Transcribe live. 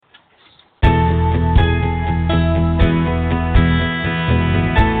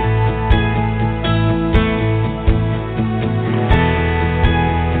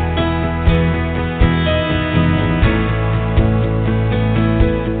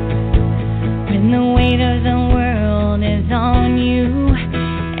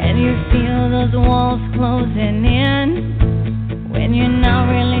closing in, when you're not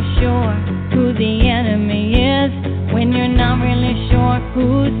really sure who the enemy is, when you're not really sure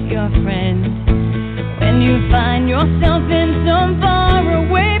who's your friend, when you find yourself in some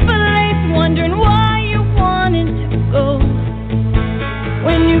faraway place, wondering why you wanted to go,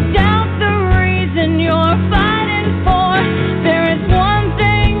 when you doubt the reason you're fighting for, there is one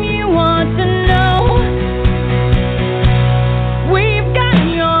thing you want to know. We've got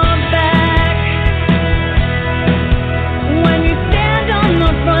your back. When you stand on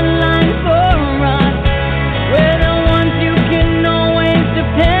the front line for us, we're the ones you can always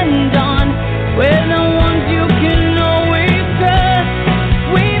depend on. We're the ones you can always trust.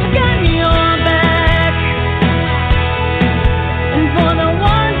 We've got your back. And for the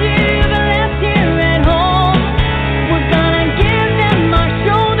ones you've left here at home, we're gonna give them our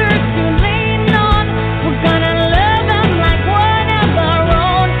shoulders to lean on. We're gonna love them like one of our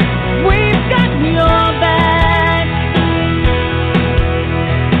own. We've got your back.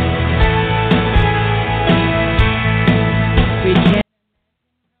 We can't.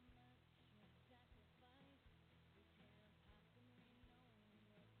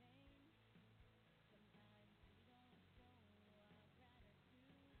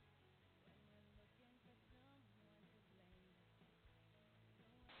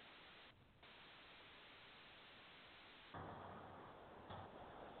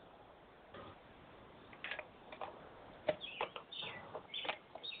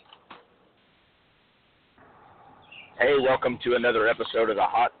 Hey, welcome to another episode of the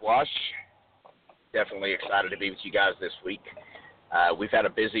Hotwash. Definitely excited to be with you guys this week. We've had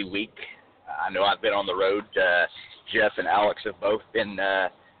a busy week. I know I've been on the road. Jeff and Alex have both been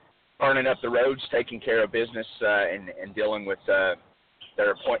burning up the roads, taking care of business and dealing with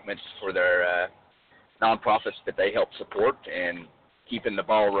their appointments for their nonprofits that they help support and keeping the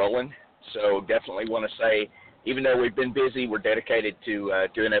ball rolling. So definitely want to say, even though we've been busy, we're dedicated to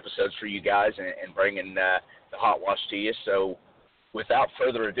doing episodes for you guys and bringing the Hotwash to you. So without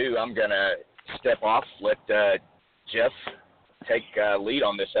further ado, I'm going to step off, let Jeff take lead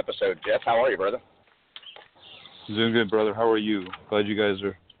on this episode. Jeff, how are you, brother? Doing good, brother. How are you? Glad you guys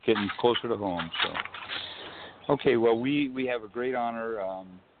are getting closer to home. So, okay, well, we have a great honor.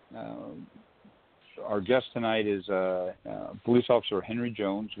 Our guest tonight is Police Officer Henry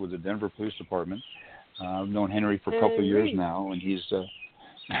Jones with the Denver Police Department. I've known Henry for a couple of years now, and he's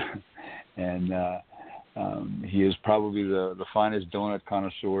he is probably the finest donut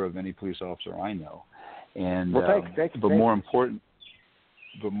connoisseur of any police officer I know. And well, thanks. But more importantly,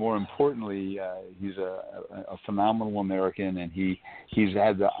 he's a phenomenal American, and he's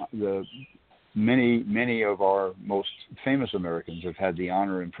had the many of our most famous Americans have had the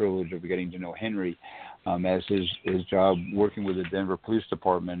honor and privilege of getting to know Henry as his job working with the Denver Police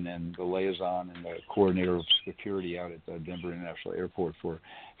Department and the liaison and the coordinator of security out at the Denver International Airport for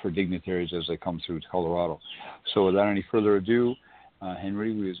dignitaries as they come through to Colorado. So without any further ado,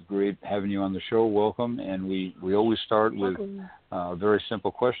 Henry, it was great having you on the show. Welcome. And we always start with a very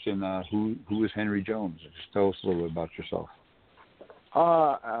simple question. Who is Henry Jones? Just tell us a little bit about yourself.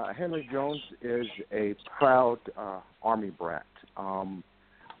 Henry Jones is a proud Army brat.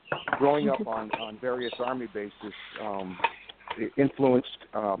 Growing up on various Army bases it influenced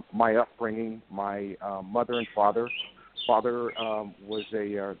my upbringing. My mother and father. Father was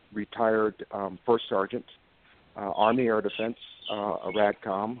a retired first sergeant, Army Air Defense, a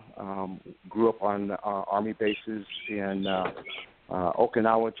RADCOM. Grew up on Army bases in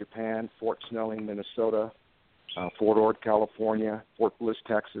Okinawa, Japan, Fort Snelling, Minnesota, Fort Ord, California, Fort Bliss,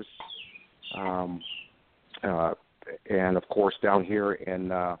 Texas, and, of course, down here in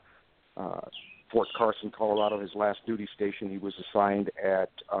Fort Carson, Colorado, his last duty station. He was assigned at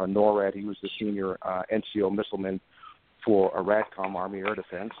NORAD. He was the senior NCO missileman for a RADCOM, Army Air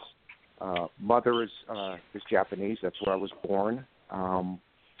Defense. Mother is Japanese. That's where I was born.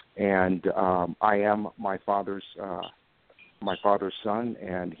 And I am my father's son,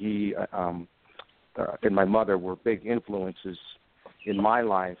 and he and my mother were big influences in my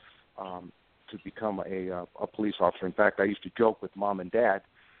life to become a police officer. In fact, I used to joke with Mom and Dad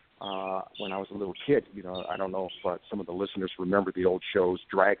when I was a little kid. You know, I don't know if some of the listeners remember the old shows,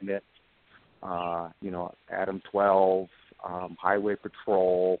 Dragnet, Adam 12, Highway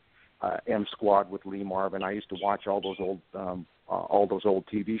Patrol, M Squad with Lee Marvin. I used to watch all those old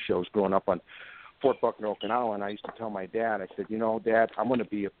TV shows growing up on Fort Buckner, Okinawa, and I used to tell my dad, I said, Dad, I'm going to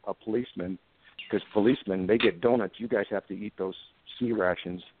be a policeman, because policemen, they get donuts. You guys have to eat those sea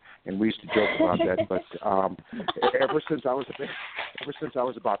rations. And we used to joke about that. But ever since I was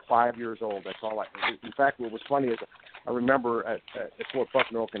about 5 years old, that's all I. In fact, what was funny is I remember at Fort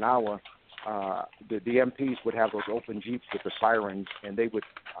Buckner, Okinawa, the MPs would have those open Jeeps with the sirens, and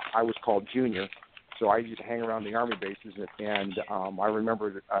I was called Junior, so I used to hang around the Army bases, and I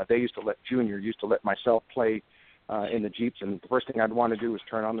remember they used to let myself play in the Jeeps, and the first thing I'd want to do was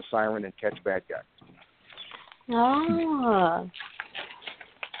turn on the siren and catch bad guys. Oh.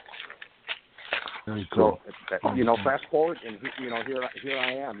 Very cool. So, fast forward, and here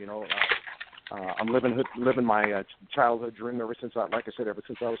I am. I'm living my childhood dream ever since I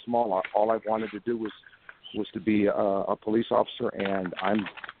was small. All I wanted to do was to be a police officer, and I'm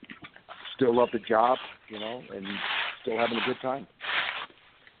still love the job, and still having a good time.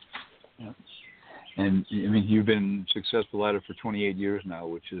 Yeah. And I mean, you've been successful at it for 28 years now,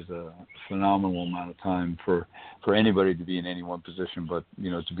 which is a phenomenal amount of time for anybody to be in any one position. But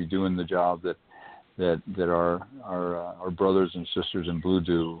to be doing the job that our brothers and sisters in blue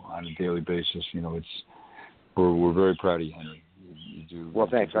do on a daily basis, we're very proud of you, Henry. You do. Well,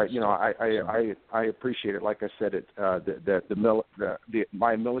 thanks. I appreciate it. Like I said,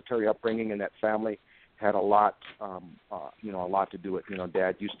 my military upbringing in that family had a lot to do with it.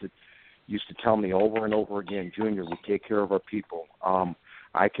 Dad used to tell me over and over again, Junior, we take care of our people.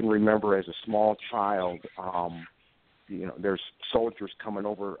 I can remember as a small child, there's soldiers coming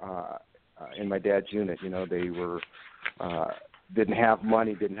over in my dad's unit. They were didn't have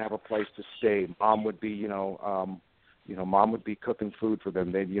money, didn't have a place to stay. Mom would be, Mom would be cooking food for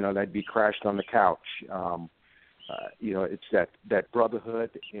them. They'd be crashed on the couch. It's that brotherhood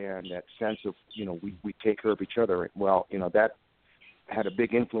and that sense of, we take care of each other. Well, that had a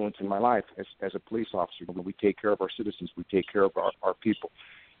big influence in my life as a police officer. We take care of our citizens. We take care of our people.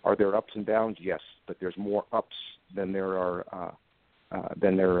 Are there ups and downs? Yes, but there's more ups than there are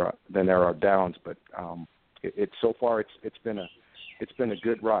downs. But it's so far it's been a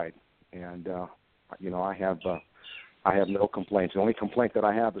good ride, and I have no complaints. The only complaint that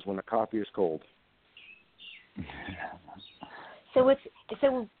I have is when the coffee is cold. So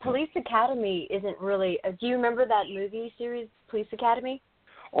Police Academy isn't really. Do you remember that movie series, Police Academy?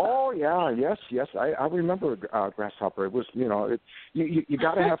 Oh yeah, yes. I remember Grasshopper. It was you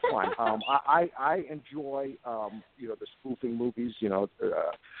got to have fun. I enjoy the spoofing movies.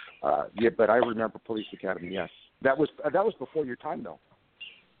 But I remember Police Academy. Yes, that was before your time though.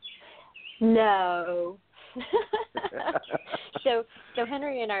 No. So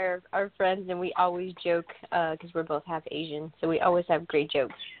Henry and I are friends, and we always joke because we're both half Asian, so we always have great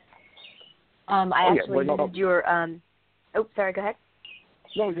jokes. I used your. Sorry. Go ahead.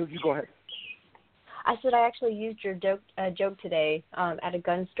 No, you go ahead. I said I actually used your joke today at a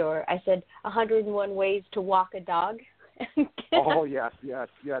gun store. I said 101 ways to walk a dog. Oh yes, yeah.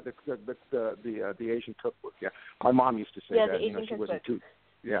 The Asian cookbook. Yeah, my mom used to say that. The Asian she cookbook. wasn't too.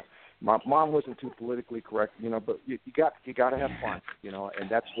 Yeah, my mom wasn't too politically correct. But you got to have fun. And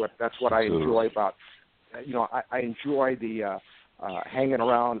that's what I enjoy about. I enjoy the hanging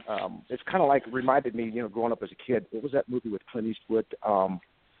around. It's kind of like reminded me, growing up as a kid. What was that movie with Clint Eastwood? One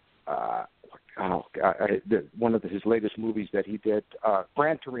of his latest movies that he did,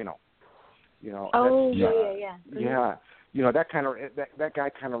 Gran Torino. Oh yeah. Yeah, that guy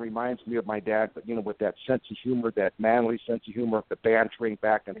kind of reminds me of my dad, but with that sense of humor, that manly sense of humor, the bantering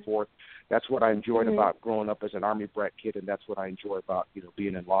back and forth. That's what I enjoyed about growing up as an Army brat kid, and that's what I enjoy about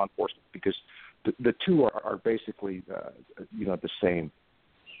being in law enforcement, because the two are basically the same.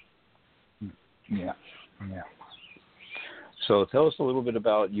 Yeah. So tell us a little bit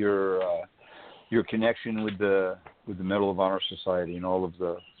about your connection with the Medal of Honor Society and all of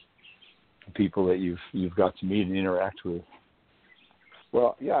the people that you've got to meet and interact with.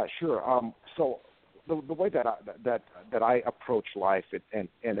 Well, yeah, sure. So the way that I approach life, and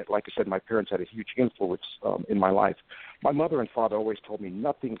it, like I said, my parents had a huge influence in my life. My mother and father always told me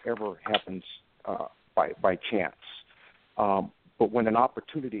nothing ever happens by chance, but when an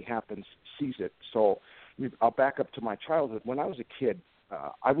opportunity happens, seize it. So I'll back up to my childhood. When I was a kid,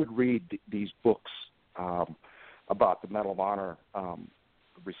 I would read these books about the Medal of Honor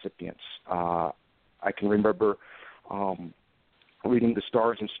recipients. I can remember reading the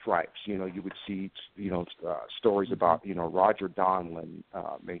Stars and Stripes. You would see stories about Roger Donlin,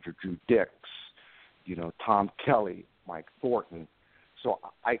 Major Drew Dix, Tom Kelly, Mike Thornton. So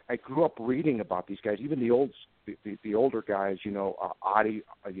I grew up reading about these guys, even the older guys.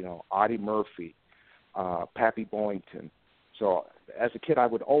 Audie Murphy, Pappy Boyington. So as a kid, I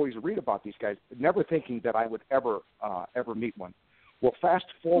would always read about these guys, never thinking that I would ever meet one. Well, fast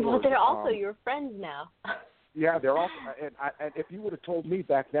forward. Well, they're also your friends now. Yeah, they're all. And if you would have told me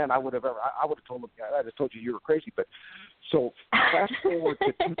back then, I would have told you you were crazy. But so fast forward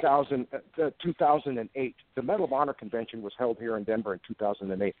to 2008, the Medal of Honor convention was held here in Denver in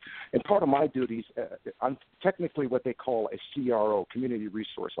 2008. And part of my duties, I'm technically what they call a CRO, Community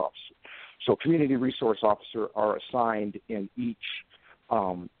Resource Officer. So community resource officer are assigned in each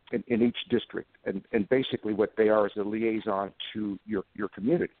district, and basically what they are is a liaison to your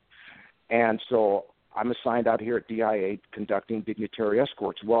community. And so I'm assigned out here at DIA conducting dignitary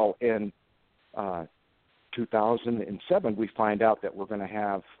escorts. Well, in 2007, we find out that we're going to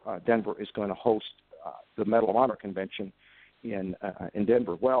have Denver is going to host the Medal of Honor convention in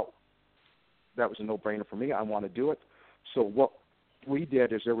Denver. Well, that was a no-brainer for me. I want to do it. So what we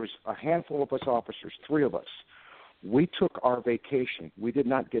did is there was a handful of us officers, 3 of us. We took our vacation. We did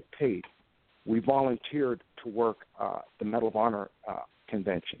not get paid. We volunteered to work the Medal of Honor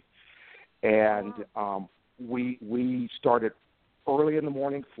convention. And we started early in the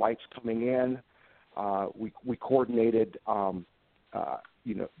morning, flights coming in. We coordinated,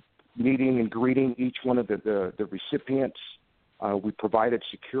 meeting and greeting each one of the recipients. We provided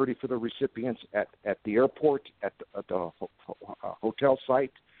security for the recipients at the airport, at the hotel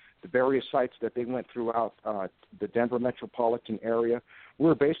site, the various sites that they went throughout the Denver metropolitan area. We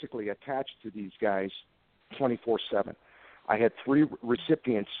were basically attached to these guys 24/7. I had 3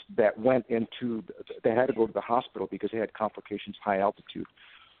 recipients that they had to go to the hospital because they had complications, high altitude.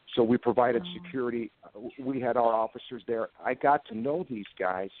 So we provided security. We had our officers there. I got to know these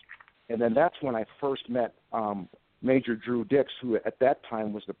guys, and then that's when I first met Major Drew Dix, who at that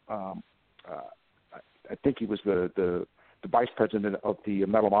time was I think he was the vice president of the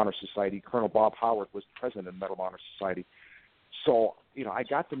Medal of Honor Society. Colonel Bob Howard was the president of the Medal of Honor Society. So, I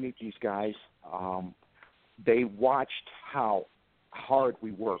got to meet these guys. They watched how hard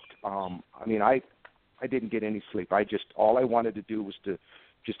we worked. I didn't get any sleep. All I wanted to do was to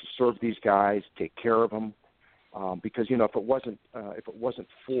serve these guys, take care of them, because if it wasn't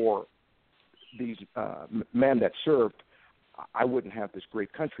for these men that served, I wouldn't have this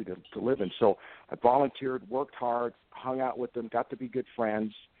great country to live in. So I volunteered, worked hard, hung out with them, got to be good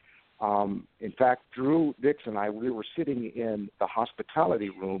friends. In fact, Drew Dix and we were sitting in the hospitality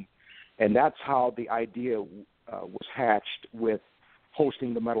room, and that's how the idea was hatched with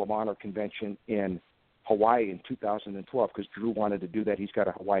hosting the Medal of Honor convention in Hawaii in 2012, because Drew wanted to do that. He's got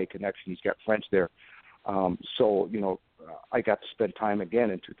a Hawaii connection. He's got friends there. I got to spend time again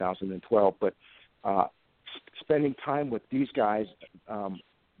in 2012. But spending time with these guys,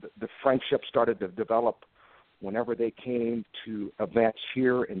 the friendship started to develop whenever they came to events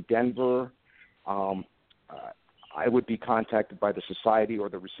here in Denver. I would be contacted by the society, or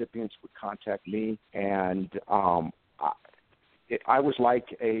the recipients would contact me, and I was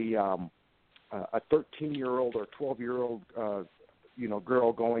like a 13-year-old or 12-year-old,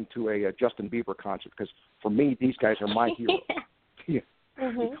 girl going to a Justin Bieber concert, because for me, these guys are my heroes. Yeah.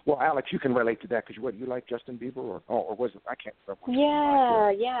 Mm-hmm. Well, Alex, you can relate to that, because you like Justin Bieber, or was it? I can't remember.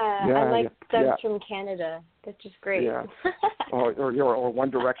 Yeah. I like them from Canada. That's just great. Yeah. or One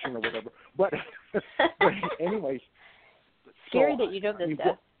Direction or whatever. But anyways. Scary that you know this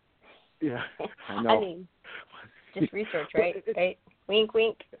stuff. Yeah, I know. I mean, just research, right? Right? Wink,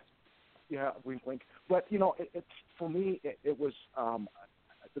 wink. Yeah, wink, wink. But, it's for me, it was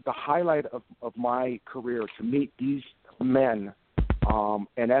the highlight of my career to meet these men.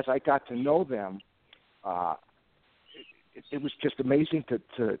 And as I got to know them, it was just amazing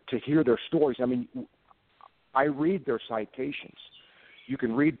to hear their stories. I mean, I read their citations. You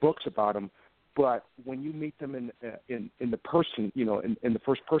can read books about them, but when you meet them in the person, in the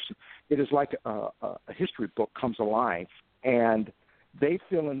first person, it is like a history book comes alive, and they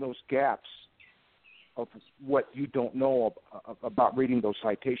fill in those gaps of what you don't know about reading those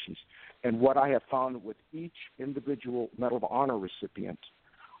citations. And what I have found with each individual Medal of Honor recipient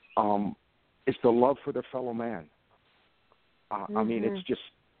is the love for their fellow man. I mean,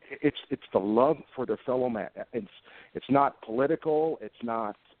 it's the love for their fellow man. It's not political. It's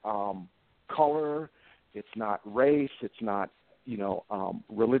not color. It's not race. It's not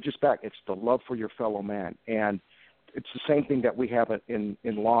religious background. It's the love for your fellow man, and it's the same thing that we have in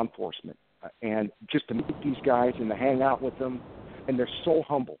law enforcement. And just to meet these guys and to hang out with them, and they're so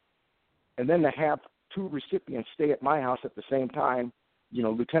humble. And then to have 2 recipients stay at my house at the same time,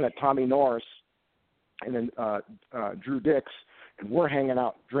 Lieutenant Tommy Norris and then Drew Dix, and we're hanging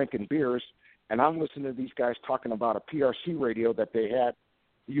out drinking beers, and I'm listening to these guys talking about a PRC radio that they had,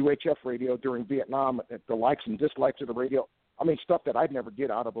 the UHF radio during Vietnam, the likes and dislikes of the radio. I mean, stuff that I'd never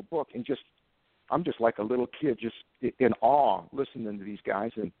get out of a book, and I'm just like a little kid, just in awe listening to these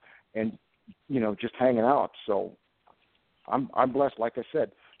guys, and just hanging out. So I'm blessed. Like I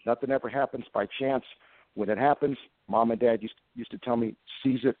said, nothing ever happens by chance. When it happens, Mom and Dad used to tell me,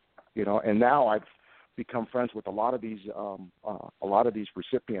 seize it, and now I've become friends with a lot of these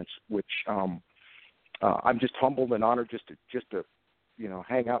recipients, which I'm just humbled and honored just to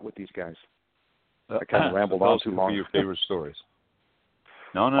hang out with these guys. I kind of rambled on too long. Your favorite stories?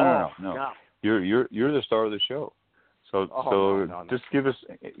 No. God. You're the star of the show. So just give us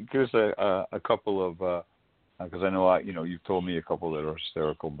a couple of because I know you've told me a couple that are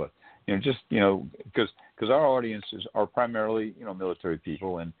hysterical, but because our audiences are primarily military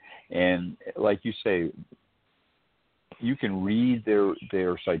people, and like you say, you can read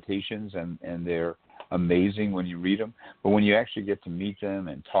their citations and they're amazing when you read them, but when you actually get to meet them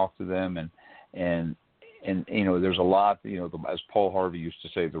and talk to them and there's a lot, as Paul Harvey used to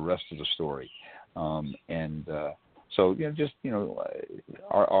say, the rest of the story, so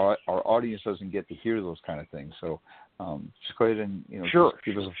our audience doesn't get to hear those kind of things. So just go ahead and sure. Just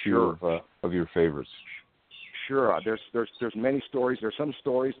give us a few of your favorites. Sure. There's many stories. There's some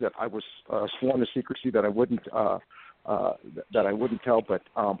stories that I was sworn to secrecy that I wouldn't tell. But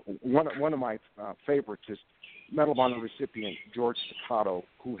one of my favorites is Medal of Honor recipient George Staccato,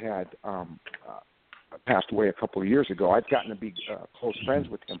 who had passed away a couple of years ago. I'd gotten to be close friends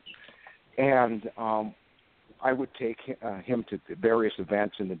with him, and I would take him to various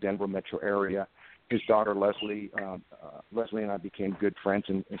events in the Denver metro area. His daughter Leslie and I became good friends,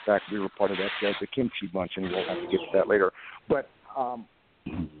 and in fact, we were part of the kimchi bunch, and we'll have to get to that later. But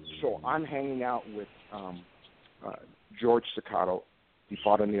so I'm hanging out with George Staccato. He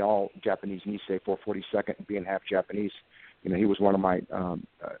fought in the all-Japanese Nisei 442nd, being half Japanese. He was one of my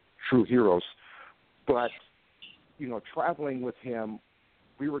true heroes. But traveling with him,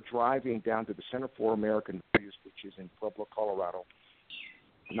 we were driving down to the Center for American Values, which is in Pueblo, Colorado,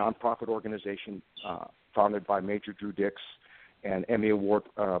 a nonprofit organization founded by Major Drew Dix and Emmy Award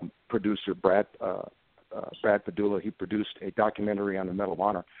producer Brad Padula. He produced a documentary on the Medal of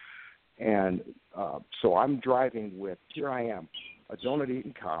Honor. And so I'm driving with, here I am, a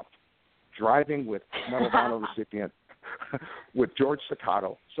donut-eating cop, driving with Medal of Honor recipient with George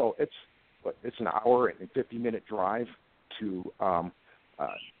Staccato. So it's an hour and 50-minute drive to an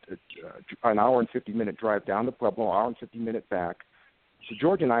hour and 50-minute drive down to Pueblo, an hour and 50-minute back. So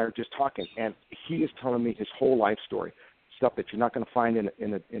George and I are just talking, and he is telling me his whole life story, stuff that you're not going to find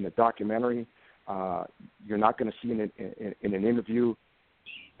in a documentary, you're not going to see in an interview.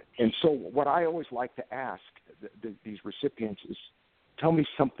 And so what I always like to ask these recipients is, tell me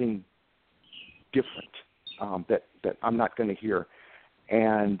something different that I'm not going to hear.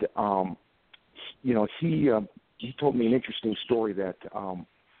 And he told me an interesting story that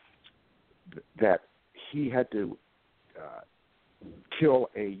he had to kill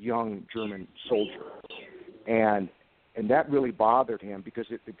a young German soldier, and that really bothered him because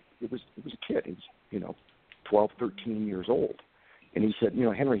it was a kid. He was 12, 13 years old, and he said,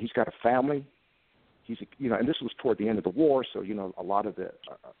 Henry, he's got a family. He's and this was toward the end of the war, so a lot of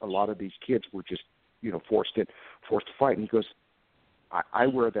these kids were just forced to fight. And he goes, I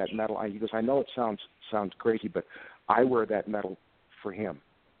wear that medal. He goes, I know it sounds crazy, but I wear that medal for him.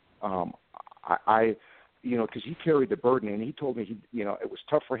 Because he carried the burden, and he told me it was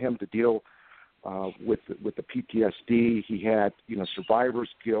tough for him to deal with the PTSD. He had survivor's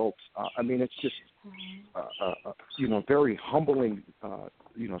guilt. It's just very humbling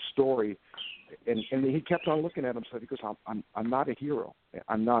story. And he kept on looking at himself. He goes, I'm not a hero.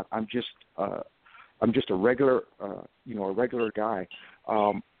 I'm just a regular guy.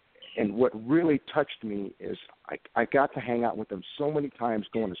 And what really touched me is I got to hang out with him so many times,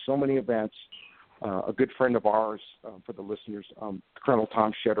 going to so many events. A good friend of ours, for the listeners, Colonel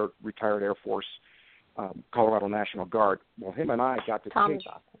Tom Shetter, retired Air Force, Colorado National Guard. Well, him and I got to Tom take. Is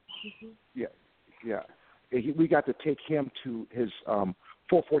awesome. Yeah. We got to take him to his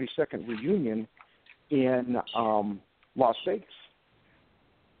 442nd reunion in Las Vegas.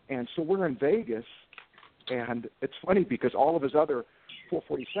 And so we're in Vegas, and it's funny because all of his other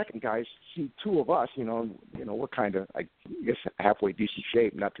 442nd guys see two of us, we're kind of, I guess, halfway decent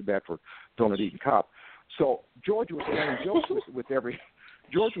shape, not too bad for donut-eating cop. So George was playing jokes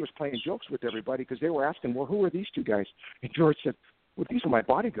George was playing jokes with everybody because they were asking, well, who are these two guys? And George said, well, these are my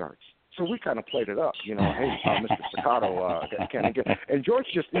bodyguards. So we kind of played it up, hey, Mr. Staccato, can I get? And George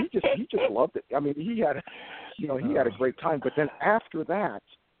he just loved it. He had a great time. But then after that,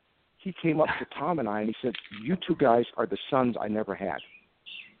 he came up to Tom and I, and he said, you two guys are the sons I never had.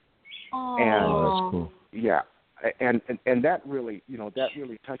 Oh, that's cool. Yeah, and that really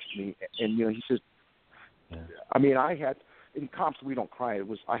touched me. And he says, I had, in comps we don't cry.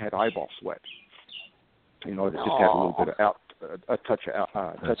 I had eyeball sweat. You know, it just had a little bit of a touch of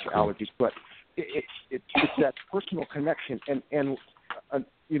allergies, but it's that personal connection. And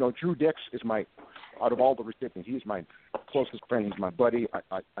you know, Drew Dix is out of all the recipients, he's my closest friend. He's my buddy.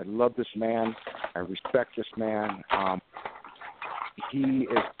 I love this man. I respect this man. He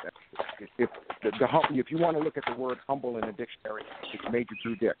is, if you want to look at the word humble in a dictionary, it's Major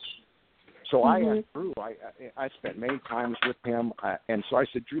Drew Dix. So I asked Drew, I spent many times with him, and so I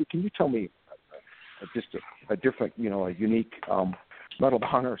said, Drew, can you tell me just a different, you know, a unique Medal of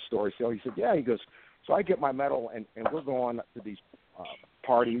Honor story? So he said, yeah. He goes, so I get my medal, and we're going to these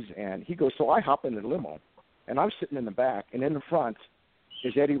parties, and he goes, so I hop in the limo, and I'm sitting in the back, and in the front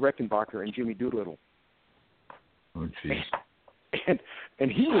is Eddie Reckenbacher and Jimmy Doolittle. Oh, geez.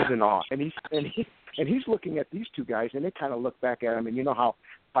 And he was in awe, and he's looking at these two guys, and they kind of look back at him, and you know how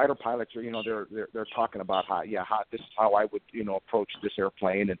fighter pilots are, you know, they're talking about how this is how I would, you know, approach this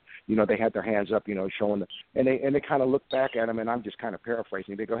airplane, and you know they had their hands up, you know, showing and they kind of look back at him, and I'm just kind of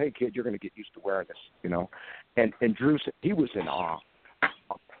paraphrasing. They go, hey kid, you're going to get used to wearing this, you know, and Drew said he was in awe.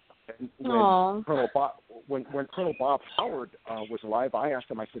 And when Colonel Bob Howard was alive, I asked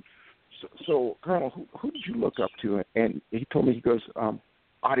him, I said, so Colonel, who did you look up to? And he told me, he goes,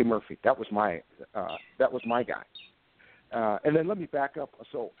 Audie Murphy. That was my guy. And then let me back up.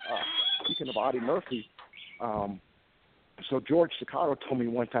 So speaking of Audie Murphy, so George Ciccato told me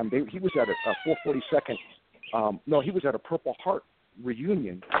one time he was at a 442nd. He was at a Purple Heart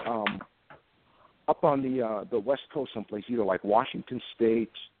reunion up on the West Coast someplace, either like Washington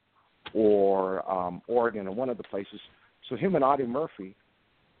State or Oregon or one of the places. So him and Audie Murphy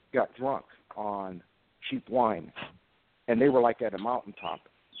got drunk on cheap wine, and they were like at a mountaintop,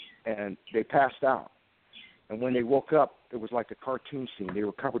 and they passed out. And when they woke up, it was like a cartoon scene. They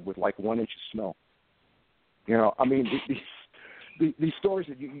were covered with like 1 inch of snow. You know, I mean, these stories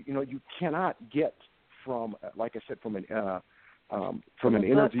that you cannot get from, like I said, from an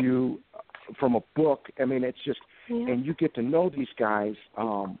interview, from a book. I mean, it's just, and you get to know these guys.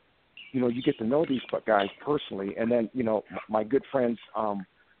 You get to know these guys personally, and then you know my good friends.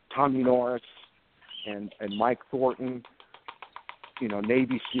 Tommy Norris and Mike Thornton, you know,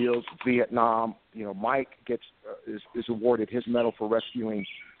 Navy SEALs, Vietnam. You know, Mike is awarded his medal for rescuing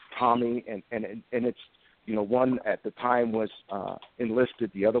Tommy, and it's, you know, one at the time was enlisted,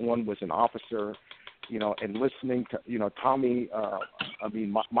 the other one was an officer. You know, and listening to, you know, Tommy.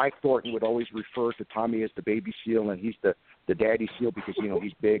 Mike Thornton would always refer to Tommy as the baby SEAL, and he's the daddy SEAL because you know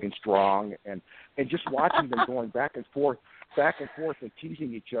he's big and strong, and just watching them going back and forth and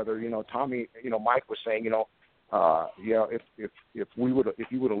teasing each other. You know, Tommy, you know, Mike was saying, you know, if you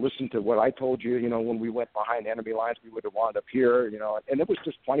would have listened to what I told you, you know, when we went behind enemy lines, we would have wound up here, you know. And it was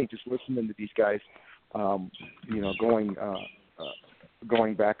just funny just listening to these guys, you know,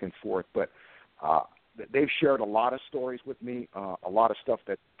 going back and forth. But they've shared a lot of stories with me, a lot of stuff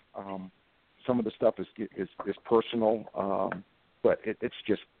that some of the stuff is personal, but it's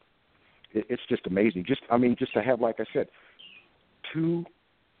just amazing. Just to have, like I said, 2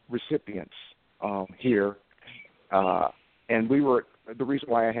 recipients here, and the reason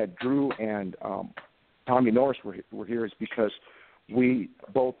why I had Drew and Tommy Norris were here is because we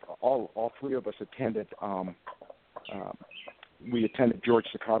both, all 3 of us attended. We attended George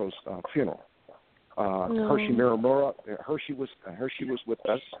Ciccato's funeral. Hershey Miramura, Hershey was with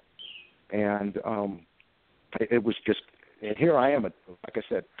us, and it was just. And here I am, like I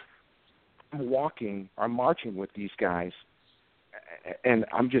said, I'm marching with these guys, and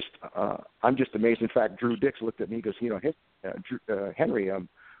I'm just amazed. In fact, Drew Dix looked at me and goes, you know, Henry,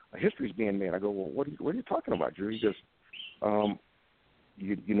 history's being made. I go, well, what are you talking about, Drew? He goes,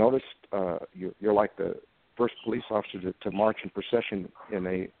 you noticed you're like the first police officer to march in procession in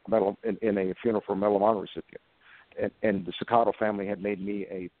a funeral for a Medal of Honor recipient, and the Ciccato family had made me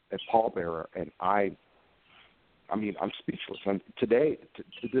a pallbearer, and I'm speechless. To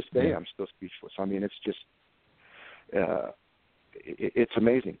this day, I'm still speechless. I mean, it's just, it's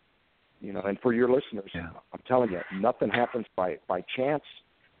amazing, you know. And for your listeners, I'm telling you, nothing happens by chance,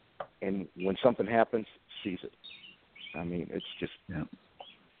 and when something happens, seize it. I mean, it's just,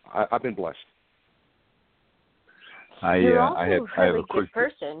 I've been blessed. You're also I have a quick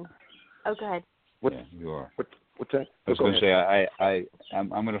person. Oh, go ahead. You are. What's that? I was going to say I'm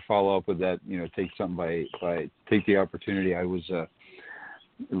going to follow up with that. You know, take the opportunity. I was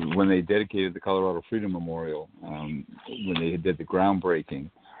when they dedicated the Colorado Freedom Memorial, when they did the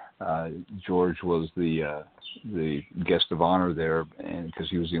groundbreaking. George was the guest of honor there, and because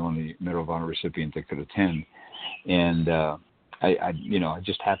he was the only Medal of Honor recipient that could attend, and I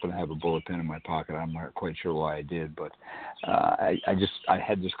just happened to have a bullet pen in my pocket. I'm not quite sure why I did, but I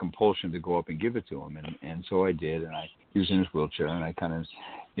had this compulsion to go up and give it to him, and so I did. And he was in his wheelchair, and I kind of,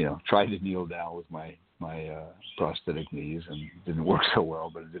 tried to kneel down with my prosthetic knees, and it didn't work so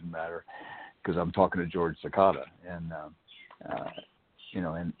well, but it didn't matter because I'm talking to George Sakata, and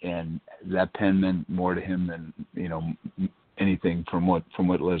and that pen meant more to him than anything from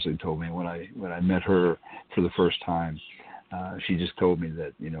what Leslie told me when I met her for the first time. She just told me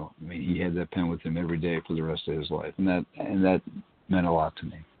that he had that pen with him every day for the rest of his life, and that meant a lot to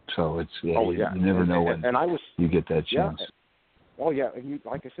me. So it's you never know when you get that chance. Yeah. Oh yeah, and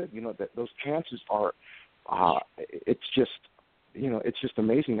like I said, that those chances are. It's just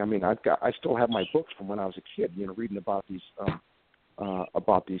amazing. I mean, I still have my books from when I was a kid, reading about these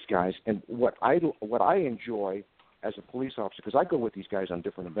guys, and what I enjoy as a police officer, because I go with these guys on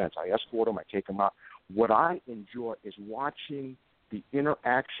different events. I escort them, I take them out. What I enjoy is watching the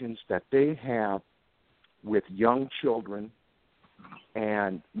interactions that they have with young children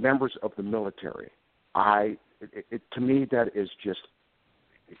and members of the military. To me, that is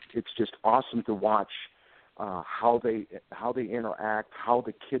it's just awesome to watch how they interact, how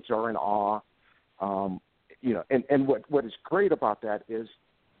the kids are in awe. And what is great about that is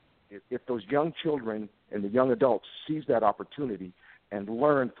if those young children and the young adults seize that opportunity and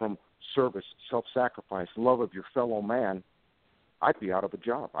learn from service, self-sacrifice, love of your fellow man, I'd be out of a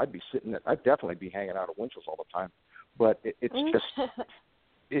job. I'd definitely be hanging out at Winchell's all the time. But it's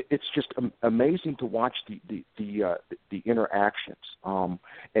just amazing to watch the interactions. And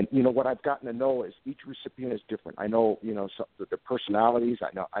what I've gotten to know is each recipient is different. I know their personalities.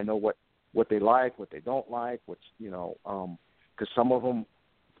 I know what they like, what they don't like. Because some of them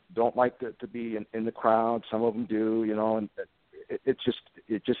don't like to be in the crowd. Some of them do. And it just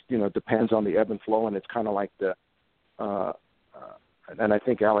depends on the ebb and flow. And it's kind of like and I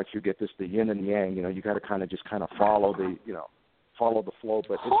think, Alex, you get this, the yin and yang. You got to kind of follow follow the flow,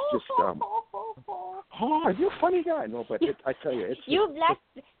 but it's just you're a funny guy. No, but I tell you, it's you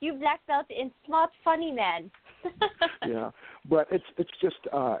black belt in smart funny man. Yeah, but it's just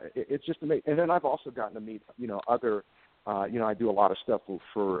amazing. And then I've also gotten to meet other I do a lot of stuff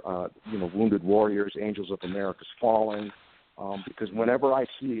for Wounded Warriors, Angels of America's Fallen, because whenever I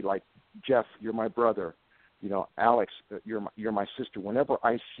see, like, Jeff, you're my brother, Alex, you're my sister. Whenever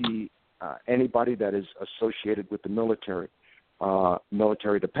I see anybody that is associated with the military,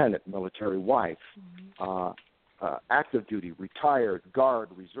 military dependent, military wife, active duty, retired, guard,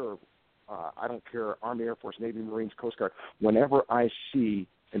 reserve, I don't care, Army, Air Force, Navy, Marines, Coast Guard. Whenever I see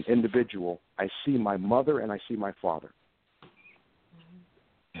an individual, I see my mother and I see my father.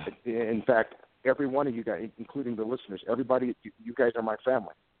 In fact, every one of you guys, including the listeners, everybody, you guys are my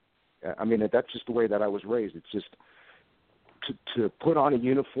family. I mean, that's just the way that I was raised. It's just to put on a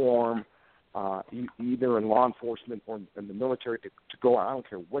uniform, either in law enforcement or in the military, to go out. I don't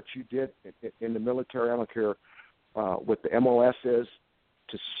care what you did in the military. I don't care what the MOS is.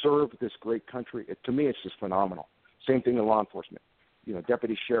 To serve this great country, to me, it's just phenomenal. Same thing in law enforcement.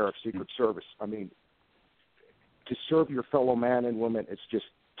 Deputy sheriff, Secret Service. I mean, to serve your fellow man and woman, it's just,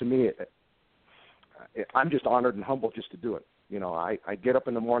 to me, I'm just honored and humbled just to do it. I get up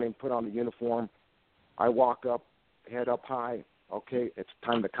in the morning, put on the uniform, I walk up, head up high. Okay, it's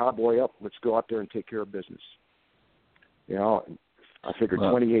time to cowboy up. Let's go out there and take care of business. I figured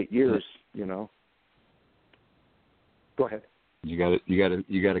 28 years. Go ahead. You got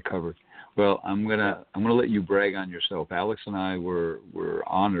it covered. Well, I'm gonna let you brag on yourself. Alex and I were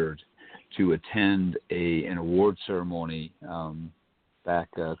honored to attend an award ceremony back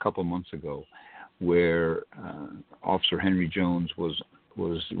a couple months ago, where Officer Henry Jones was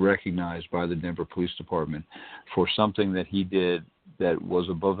recognized by the Denver Police Department for something that he did that was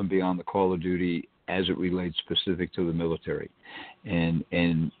above and beyond the call of duty as it relates specific to the military, and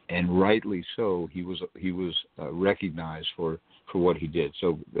rightly so. He was recognized for what he did.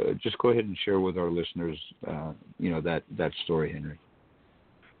 So just go ahead and share with our listeners, that story, Henry.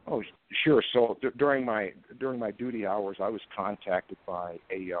 Oh, sure. So during my duty hours, I was contacted by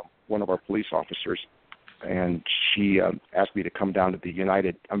one of our police officers, and she asked me to come down to the not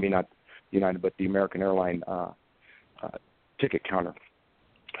United, but the American Airline ticket counter.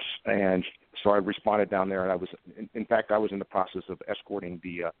 And so I responded down there, and I was in the process of escorting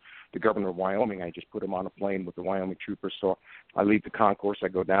the governor of Wyoming. I just put him on a plane with the Wyoming troopers. So I leave the concourse, I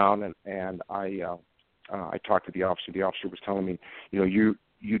go down, and I talked to the officer. The officer was telling me,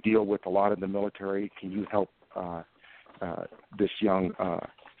 you deal with a lot of the military. Can you help this young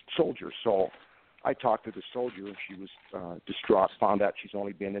soldier? So I talked to the soldier, and she was distraught. Found out she's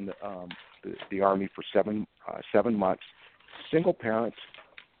only been in the Army for 7 months, single parent,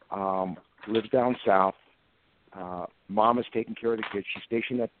 lives down south. Mom is taking care of the kids. She's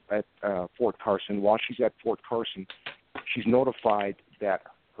stationed at Fort Carson. While she's at Fort Carson, she's notified that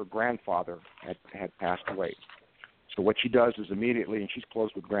her grandfather had passed away. So what she does is immediately, and she's close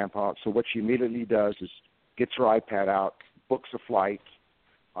with Grandpa, so what she immediately does is gets her iPad out, books a flight,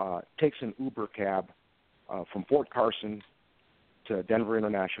 takes an Uber cab from Fort Carson to Denver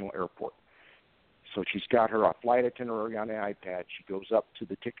International Airport. So she's got her flight itinerary on the iPad. She goes up to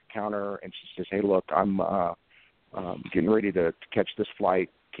the ticket counter and she says, "Hey, look, I'm getting ready to catch this flight.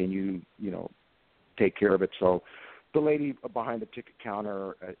 Can you, take care of it?" So the lady behind the ticket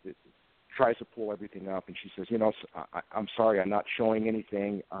counter tries to pull everything up, and she says, "I'm sorry, I'm not showing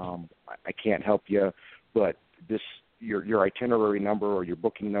anything. I can't help you, but your itinerary number or your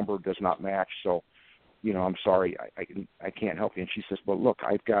booking number does not match. So, I'm sorry, I can't help you." And she says, "Well, look,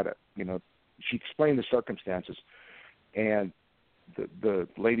 I've got to, She explained the circumstances, and the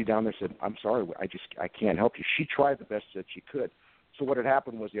lady down there said, "I'm sorry, I can't help you." She tried the best that she could. So what had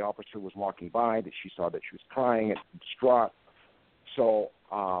happened was the officer was walking by, that she saw that she was crying and distraught. So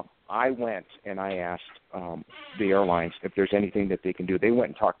I went and I asked the airlines if there's anything that they can do. They went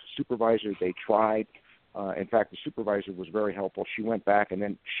and talked to the supervisor. They tried. In fact, the supervisor was very helpful. She went back, and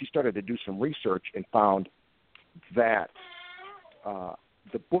then she started to do some research and found that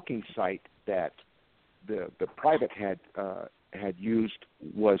the booking site that the private had used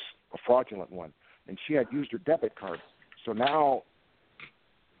was a fraudulent one, and she had used her debit card. So now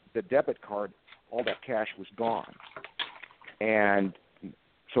the debit card, all that cash was gone, and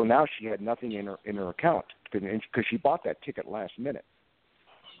so now she had nothing in her account because she bought that ticket last minute.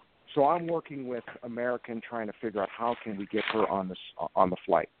 So I'm working with American trying to figure out how can we get her on the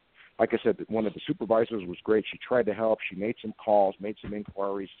flight. Like I said, one of the supervisors was great. She tried to help. She made some calls, made some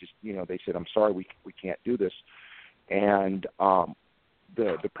inquiries. Just they said, "I'm sorry, we can't do this." And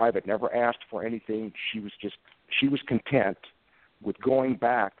the private never asked for anything. She was content with going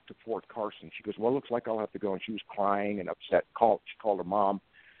back to Fort Carson. She goes, "Well, it looks like I'll have to go." And she was crying and upset. She called her mom.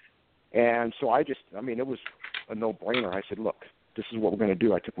 And so it was a no-brainer. I said, "Look, this is what we're going to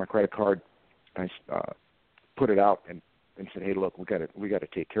do." I took my credit card, I put it out, and said, "Hey, look, we got to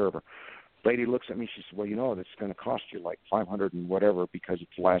take care of her." Lady looks at me. She said, "Well, this is going to cost you like $500 and whatever because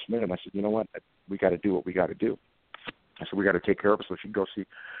it's last minute." And I said, "You know what? We got to do what we got to do." I said, "We got to take care of her so she can go see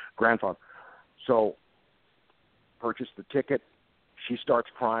grandfather." So purchased the ticket. She starts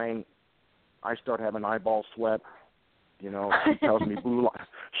crying. I start having eyeball sweat. She tells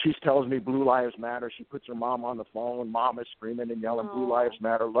me Blue Lives Matter. She puts her mom on the phone. Mom is screaming and yelling, "Blue Lives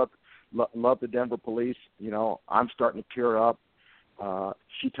Matter. Love the Denver police." I'm starting to tear up.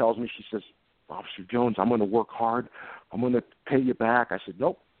 She tells me, she says, "Officer Jones, I'm going to work hard. I'm going to pay you back." I said,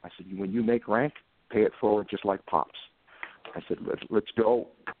 "Nope." I said, "When you make rank, pay it forward just like Pops." I said, let's go.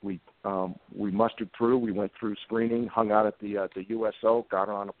 We mustered through. We went through screening, hung out at the USO, got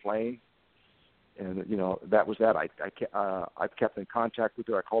her on a plane. And, that was that. I've kept in contact with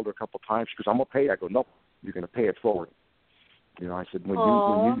her. I called her a couple of times. She goes, "I'm going to pay." I go, "Nope, you're going to pay it forward." I said,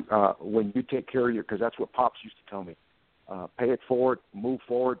 when you take care of because that's what Pops used to tell me. Pay it forward, move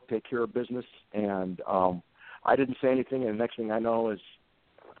forward, take care of business. And I didn't say anything. And the next thing I know is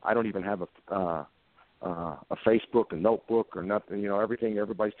I don't even have a Facebook, a notebook, or nothing. Everything.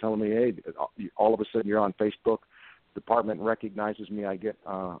 Everybody's telling me, "Hey," all of a sudden you're on Facebook. Department recognizes me. I get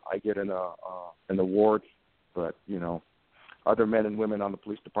an award. But other men and women on the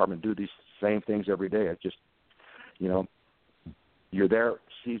police department do these same things every day. It just you're there,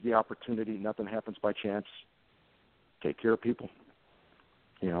 seize the opportunity. Nothing happens by chance. Take care of people.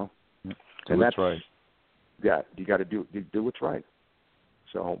 And that's right. Yeah, you got to do what's right.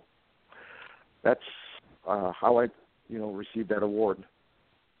 So that's how I received that award.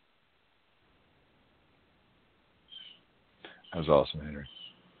 That was awesome, Henry.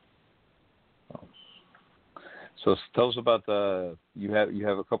 So tell us about you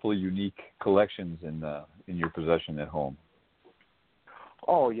have a couple of unique collections in your possession at home.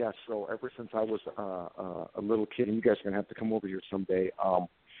 Oh yes. So ever since I was a little kid, and you guys are gonna have to come over here someday.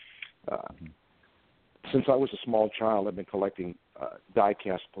 Since I was a small child, I've been collecting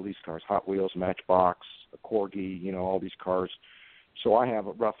die-cast police cars, Hot Wheels, Matchbox, Corgi, all these cars. So I have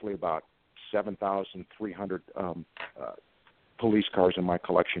roughly about 7,300 police cars in my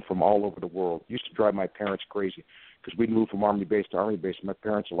collection from all over the world. Used to drive my parents crazy because we'd move from Army base to Army base. My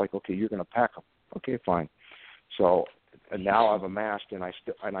parents are like, "Okay, you're going to pack them." Okay, fine. So and now I've amassed, and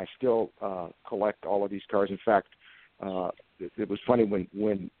I still collect all of these cars. In fact, it was funny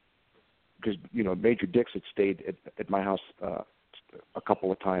when because Major Dix had stayed at my house a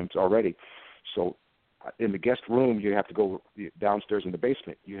couple of times already. So in the guest room, you have to go downstairs in the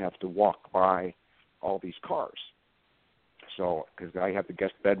basement. You have to walk by all these cars. So, because I have the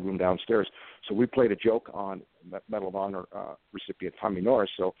guest bedroom downstairs. So we played a joke on Medal of Honor recipient Tommy Norris.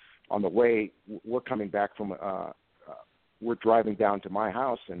 So on the way, we're coming back from, we're driving down to my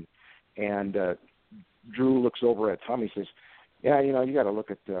house, and Drew looks over at Tommy and says, yeah, you know, you got to look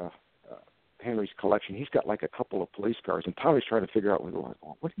at Henry's collection. He's got like a couple of police cars. And Tommy's trying to figure out,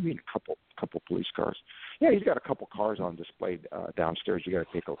 what do you mean a couple police cars? Yeah, he's got a couple cars on display downstairs. You got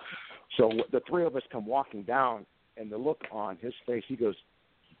to take a look. So the three of us come walking down, and the look on his face, he goes,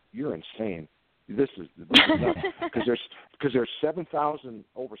 "You're insane. This is nuts." Because there's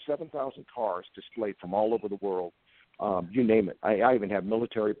over 7,000 cars displayed from all over the world. You name it. I even have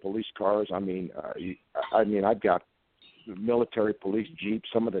military police cars. I mean, I've got military police Jeeps.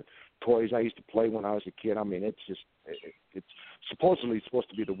 Some of the toys I used to play when I was a kid. I mean, it's supposedly supposed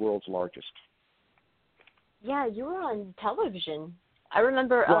to be the world's largest. Yeah, you were on television. I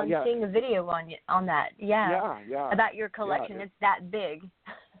remember seeing a video on that. Yeah. About your collection. Yeah, it's that big.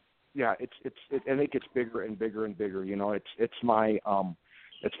 Yeah, and it gets bigger and bigger and bigger. You know, it's my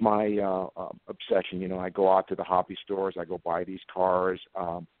obsession. You know, I go out to the hobby stores. I go buy these cars.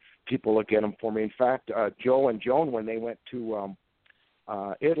 People look at them for me. In fact, Joe and Joan, when they went to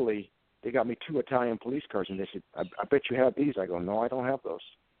Italy, they got me 2 Italian police cars, and they said, I bet you have these. I go, no, I don't have those.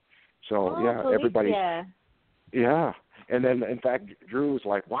 So, everybody. Yeah. And then, in fact, Drew was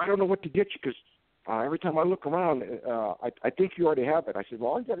like, well, I don't know what to get you because every time I look around, I think you already have it. I said,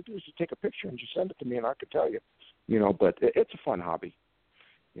 well, all you got to do is just take a picture and just send it to me, and I can tell you. You know, but it's a fun hobby,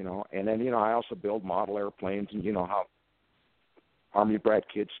 you know. And then, you know, I also build model airplanes, and you know how Army brat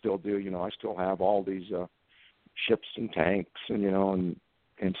kids still do. You know, I still have all these ships and tanks and, you know, and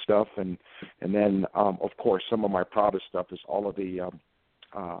stuff. And then, of course, some of my proudest stuff is all of the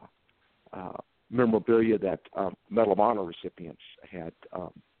memorabilia that Medal of Honor recipients had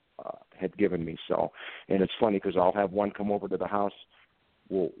given me. So, and it's funny because I'll have one come over to the house.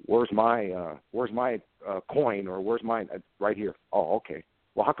 Well, where's my coin, or where's mine? Right here. Oh, okay.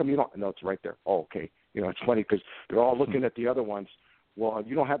 Well, how come you don't? No, it's right there. Oh, okay. You know, it's funny because they're all looking at the other ones. Well,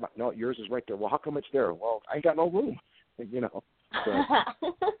 you don't have no. Yours is right there. Well, how come it's there? Well, I ain't got no room. You know. So.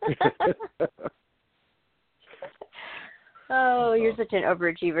 Oh, you're such an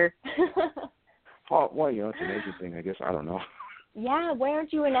overachiever. Oh, well, you know, it's an Asian thing, I guess. I don't know. Yeah, why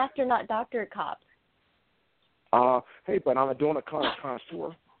aren't you an astronaut doctor cop? Hey, but I'm a donut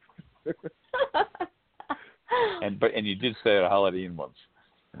connoisseur. and you did stay at a Holiday Inn once,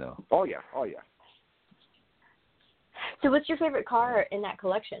 you know. Oh yeah. So, what's your favorite car in that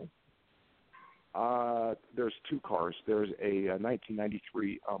collection? There's 2 cars. There's a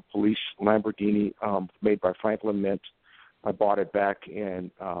 1993 police Lamborghini made by Franklin Mint. I bought it back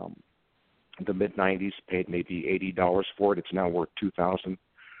in the mid-'90s. Paid maybe $80 for it. It's now worth $2,000.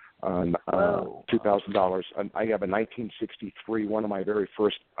 $2,000. I have a 1963, one of my very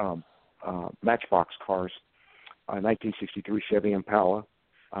first Matchbox cars, a 1963 Chevy Impala.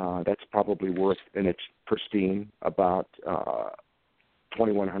 That's probably worth, and it's pristine, about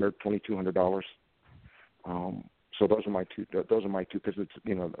 $2,100, $2,200. So those are my two. Those are my two because it's,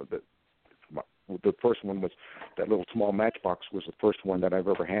 you know, the first one was that little small Matchbox was the first one that I've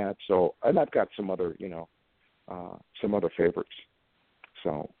ever had. So, and I've got some other, you know, some other favorites.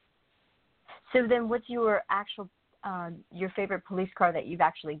 So then, what's your your favorite police car that you've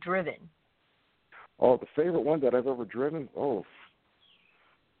actually driven? Oh, the favorite one that I've ever driven? Oh,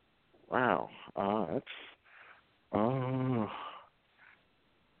 wow. That's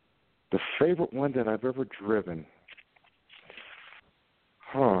the favorite one that I've ever driven.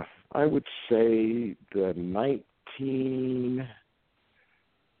 I would say the 19.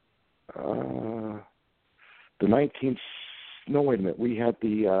 No, wait a minute. We had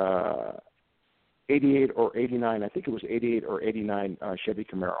the 88 or 89. I think it was 88 or 89 Chevy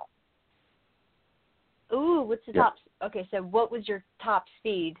Camaro. Ooh, what's the top? Okay, so what was your top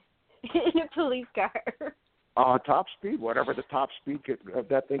speed in a police car? Top speed, whatever the top speed of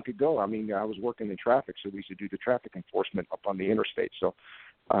that thing could go. I mean, I was working in traffic, so we used to do the traffic enforcement up on the interstate. So,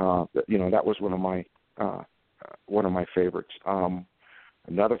 you know, that was one of my favorites.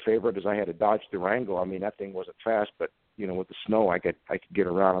 Another favorite is I had a Dodge Durango. I mean, that thing wasn't fast, but you know, with the snow, I could get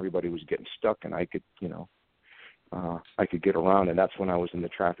around. Everybody was getting stuck, and I could, you know, I could get around, and that's when I was in the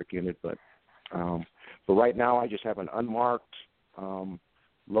traffic unit. But right now, I just have an unmarked,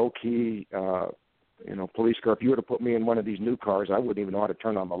 low key, you know, police car. If you were to put me in one of these new cars, I wouldn't even know how to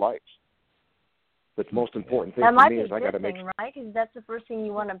turn on the lights. But the most important thing for me is I got to make. Right? Because that's the first thing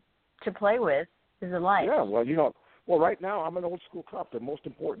you want to play with is the lights. Yeah, well, you know, Well, right now I'm an old school cop. The most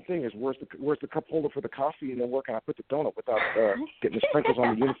important thing is where's the cup holder for the coffee, and then where can I put the donut without getting the sprinkles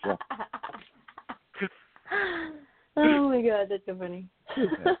on the uniform? Oh my God, that's so funny.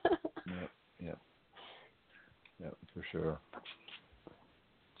 Yeah, for sure.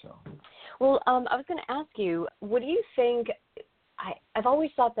 So. Well, I was going to ask you, what do you think? I've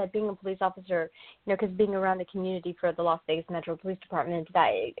always thought that being a police officer, because being around the community for the Las Vegas Metro Police Department,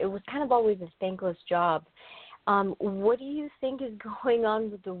 that it was kind of always a thankless job. What do you think is going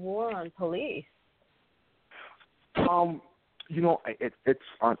on with the war on police?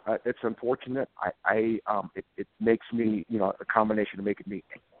 It's unfortunate. It makes me, a combination of making me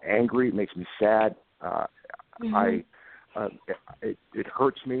angry. It makes me sad. It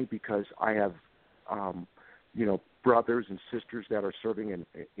hurts me because I have, brothers and sisters that are serving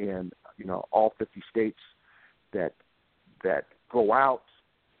in all 50 states that go out,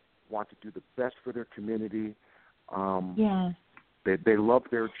 want to do the best for their community. They love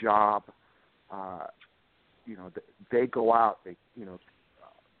their job. They go out, they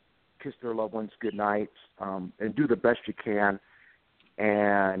kiss their loved ones good night, and do the best you can.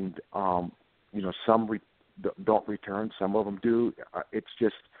 And some don't return. Some of them do. It's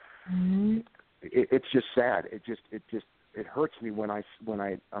just it's just sad. It hurts me when I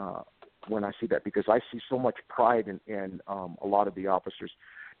see that, because I see so much pride in a lot of the officers.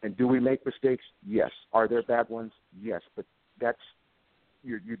 And do we make mistakes? Yes. Are there bad ones? Yes. But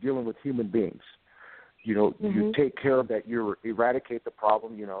you're dealing with human beings. You take care of that. You eradicate the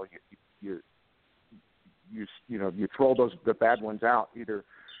problem. You throw the bad ones out. Either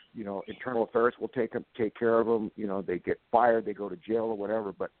internal affairs will take care of them. They get fired, they go to jail or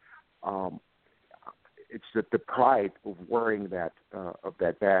whatever. But it's the pride of wearing that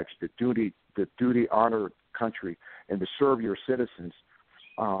badge, the duty, honor country, and to serve your citizens.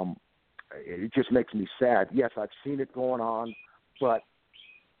 It just makes me sad. Yes, I've seen it going on, but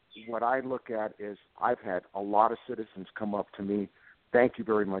what I look at is I've had a lot of citizens come up to me. Thank you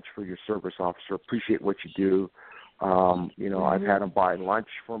very much for your service, officer. Appreciate what you do. I've had them buy lunch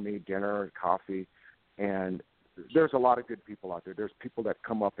for me, dinner, coffee, and there's a lot of good people out there. There's people that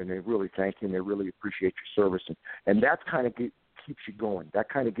come up and they really thank you and they really appreciate your service, and that kind of keeps you going. That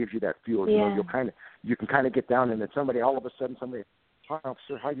kind of gives you that fuel. Yeah. You can kind of get down, and then all of a sudden, hi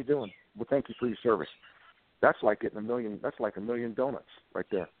officer, how you doing? Well, thank you for your service. That's like getting a million. That's like a million donuts right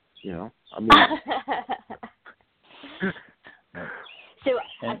there. I mean. So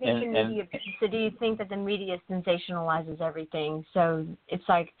I think the media. So do you think that the media sensationalizes everything? So it's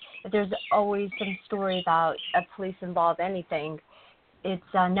like if there's always some story about a police-involved anything,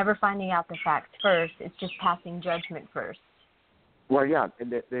 it's never finding out the facts first. It's just passing judgment first. Well, yeah,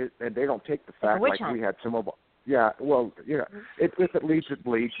 and they don't take the fact like we had some of. Yeah, well, if it leads, it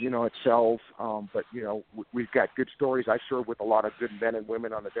bleeds. It sells. But we've got good stories. I serve with a lot of good men and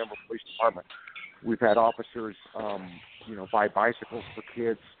women on the Denver Police Department. We've had officers, buy bicycles for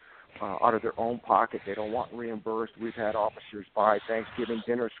kids out of their own pocket. They don't want reimbursed. We've had officers buy Thanksgiving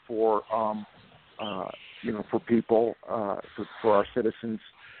dinners for people, for our citizens.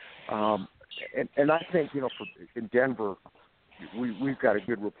 And I think, in Denver, we've got a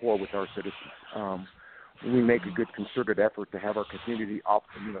good rapport with our citizens. We make a good concerted effort to have our community, our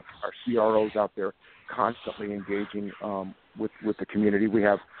CROs out there constantly engaging with the community. We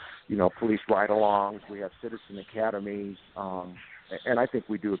have, police ride-alongs. We have citizen academies, and I think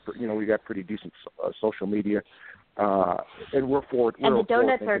we do. We got pretty decent social media, and we're forward. And the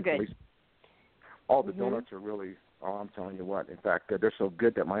donuts are good. Police. All the donuts are really. Oh, I'm telling you what. In fact, they're so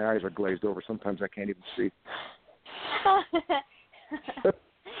good that my eyes are glazed over. Sometimes I can't even see.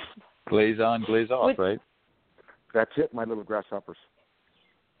 Glaze on, glaze off, right? That's it, my little grasshoppers.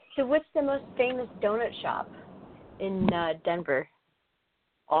 So what's the most famous donut shop in Denver?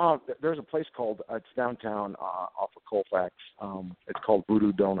 There's a place called, it's downtown off of Colfax. It's called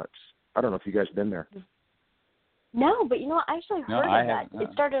Voodoo Donuts. I don't know if you guys have been there. No, but I actually heard of that. It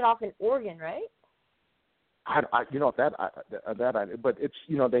started off in Oregon, right? But it's,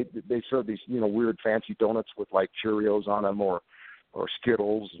 they serve these, weird fancy donuts with like Cheerios on them or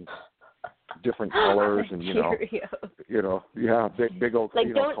Skittles and different colors and big old like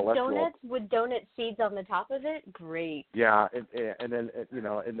cholesterol. Donuts with donut seeds on the top of it. Great. Yeah, and then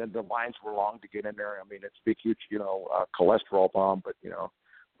and then the lines were long to get in there. I mean, it's big, huge, cholesterol bomb. But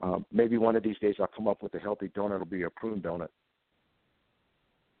maybe one of these days I'll come up with a healthy donut. It'll be a prune donut.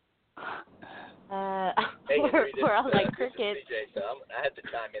 We're all like crickets. CJ, so I had to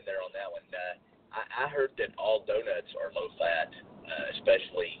chime in there on that one. I heard that all donuts are low fat,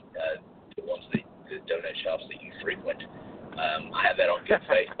 especially the ones the donut shops that you frequent. I have that on good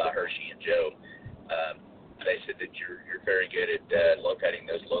faith by Hershey and Joe. they said that you're very good at locating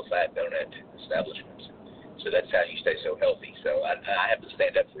those low-fat donut establishments. So that's how you stay so healthy. So I have to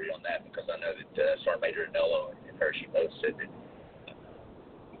stand up for you on that, because I know that Sergeant Major Anello and Hershey both said that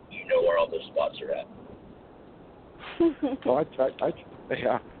you know where all those spots are at. Well, I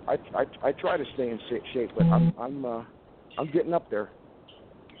try to stay in shape, but I'm getting up there.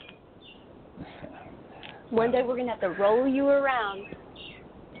 One day we're gonna have to roll you around.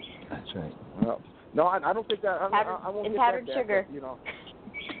 That's right. Well, no, I don't think that. I won't get powdered that sugar.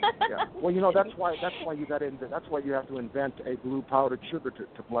 But, yeah. Well, that's why you got to. That's why you have to invent a blue powdered sugar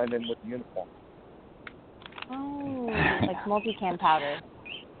to blend in with the uniform. Oh, like multicam powder.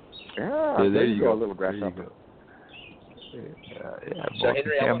 Yeah, there you go. A little grasshopper. Yeah, so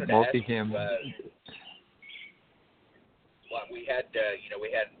Henry, I wanted to ask you, we had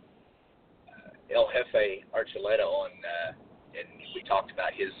El Jefe Archuleta on, and we talked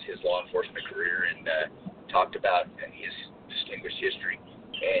about his law enforcement career and talked about his distinguished history.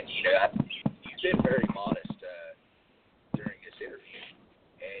 And you've been very modest during this interview,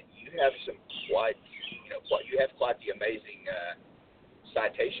 and you have quite the amazing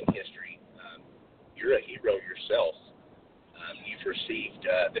citation history. You're a hero yourself. You've received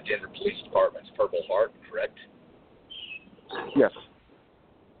the Denver Police Department's Purple Heart, correct? Yes.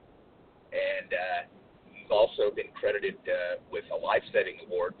 And you've also been credited with a Lifesaving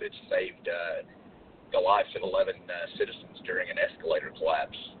Award that saved the lives of 11 citizens during an escalator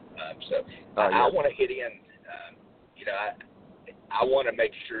collapse. I want to hit in. I want to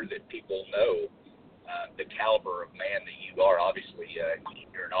make sure that people know the caliber of man that you are. Obviously,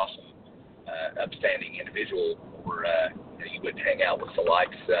 you're an awesome, upstanding individual, or you wouldn't hang out with the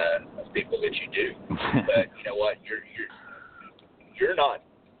likes of people that you do. But you know what? You're not.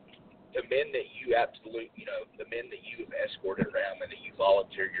 The men that you the men that you have escorted around and that you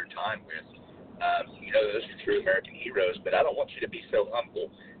volunteer your time with, those are true American heroes. But I don't want you to be so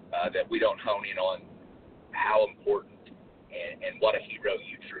humble that we don't hone in on how important and what a hero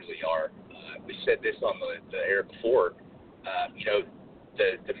you truly are. We said this on the air before.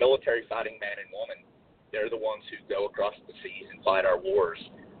 The military fighting man and woman, they're the ones who go across the seas and fight our wars.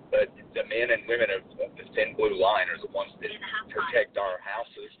 But the men and women of the thin blue line are the ones that protect our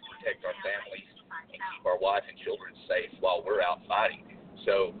houses, protect our families, and keep our wife and children safe while we're out fighting.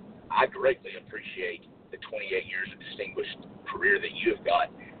 So I greatly appreciate the 28 years of distinguished career that you have got,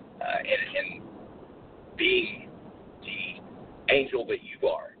 and being the angel that you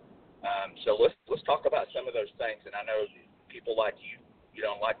are. So let's talk about some of those things. And I know people like you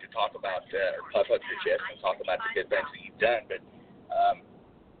don't like to talk about or puff up your chest and talk about the good things that you've done, but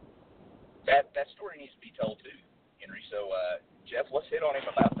that story needs to be told too, Henry. So Jeff, let's hit on him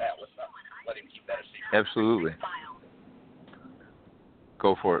about that. Let's not let him keep that a secret. Absolutely.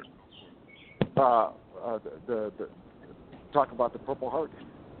 Go for it. The talk about the Purple Heart.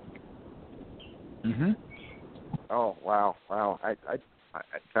 Mhm. Oh wow! I in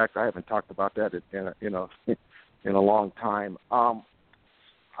fact, I haven't talked about that in a long time. I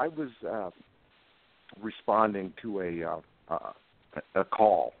was responding to a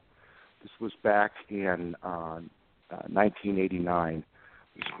call. This was back in 1989.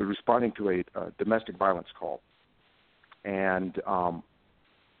 I was responding to a domestic violence call, and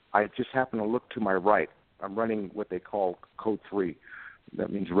I just happened to look to my right. I'm running what they call Code 3.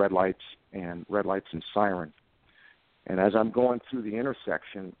 That means red lights and siren. And as I'm going through the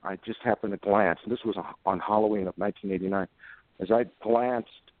intersection, I just happened to glance. And this was on Halloween of 1989. As I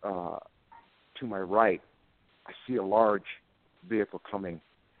glanced to my right, I see a large vehicle coming.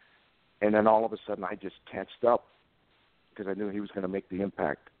 And then all of a sudden, I just tensed up because I knew he was going to make the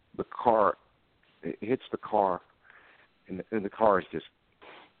impact. The car, it hits the car, and the car is just,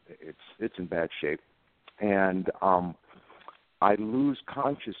 it's in bad shape. And I lose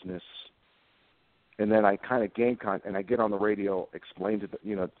consciousness, and then I kind of gain and I get on the radio, explain to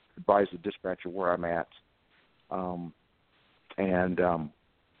advise the dispatcher where I'm at, and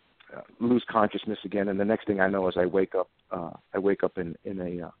lose consciousness again. And the next thing I know is I wake up in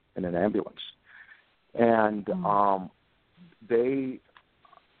an ambulance, and they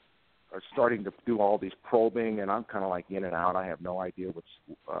are starting to do all these probing, and I'm kind of like in and out. I have no idea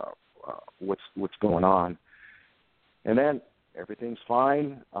what's going on, and then everything's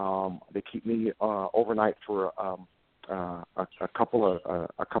fine. They keep me overnight for a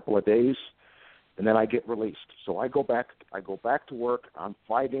couple of days, and then I get released. So I go back to work. I'm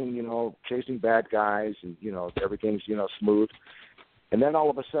fighting, chasing bad guys, and everything's smooth. And then all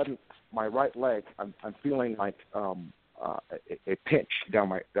of a sudden, my right leg, I'm feeling like a pinch down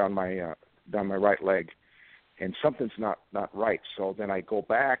my right leg, and something's not right. So then I go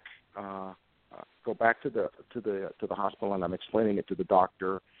back go back to the hospital, and I'm explaining it to the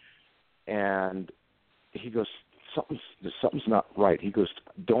doctor, and he goes, something's not right. He goes,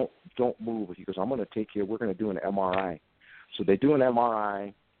 don't move. He goes, I'm going to take you. We're going to do an MRI. So they do an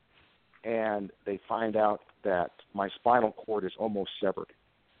MRI, and they find out that my spinal cord is almost severed.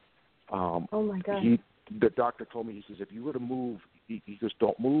 Oh my God. The doctor told me, he says, if you were to move, he goes,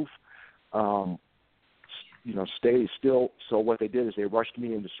 don't move. Stay still. So what they did is they rushed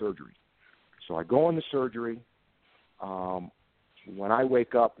me into surgery. So I go into surgery. When I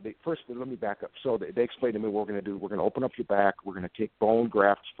wake up, let me back up. So they explained to me what we're going to do. We're going to open up your back. We're going to take bone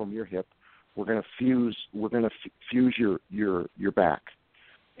grafts from your hip. We're going to fuse your back,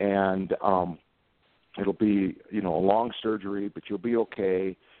 and it'll be a long surgery, but you'll be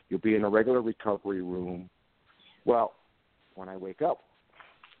okay. You'll be in a regular recovery room. Well, when I wake up,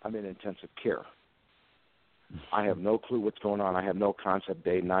 I'm in intensive care. I have no clue what's going on. I have no concept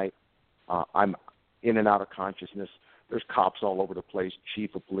day, night. I'm in and out of consciousness. There's cops all over the place.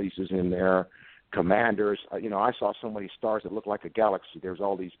 Chief of police is in there. Commanders. I saw so many stars that looked like a galaxy. There's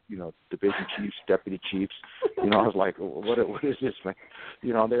all these, division chiefs, deputy chiefs. I was like, what is this, man?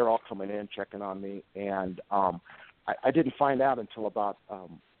 They're all coming in, checking on me. And I didn't find out until about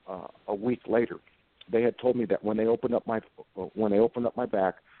a week later. They had told me that when they opened up my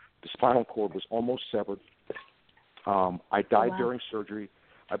back, the spinal cord was almost severed. I died during surgery.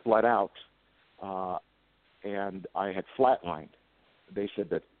 I bled out, and I had flatlined. They said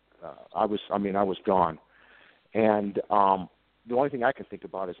that I was gone. And the only thing I can think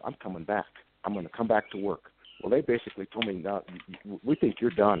about is I'm coming back. I'm going to come back to work. Well, they basically told me, no, we think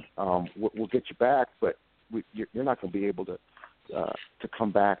you're done. We'll get you back, but you're not going to be able to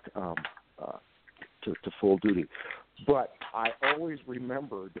come back to full duty. But I always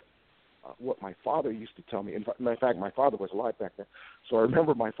remembered what my father used to tell me. In fact, my father was alive back then. So I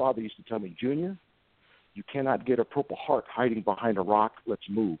remember my father used to tell me, Junior, you cannot get a Purple Heart hiding behind a rock. Let's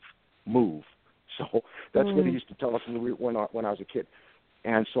move. So that's what he used to tell us when I was a kid.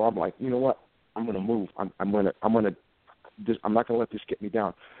 And so I'm like, you know what? I'm going to move. I'm not going to let this get me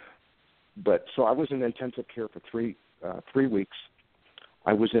down. But so I was in intensive care for 3 weeks.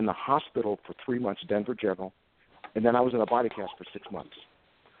 I was in the hospital for 3 months, Denver General, and then I was in a body cast for 6 months.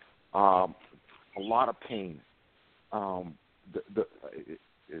 A lot of pain.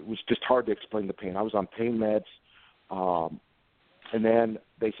 It was just hard to explain the pain. I was on pain meds, and then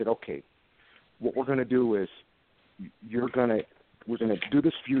they said, okay, what we're going to do is we're going to do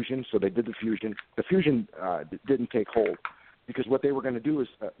this fusion. So they did the fusion. The fusion didn't take hold because what they were going to do is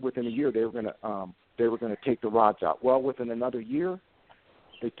within a year they were going to take the rods out. Well, within another year,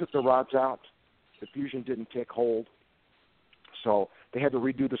 they took the rods out. The fusion didn't take hold, so they had to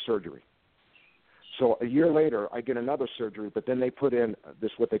redo the surgery. So a year later, I get another surgery, but then they put in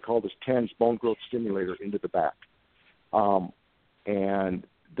what they call this TENS bone growth stimulator into the back. And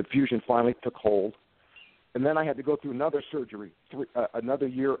the fusion finally took hold. And then I had to go through another surgery another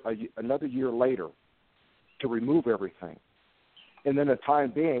year later to remove everything. And then the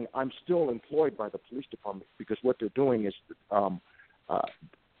time being, I'm still employed by the police department because what they're doing is I'd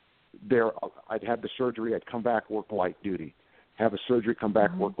have the surgery, I'd come back, work light duty. Have a surgery, come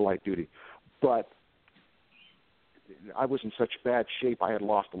back, work light duty. But I was in such bad shape. I had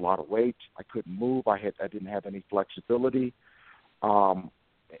lost a lot of weight. I couldn't move. I didn't have any flexibility, and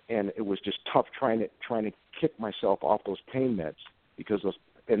it was just tough trying to kick myself off those pain meds because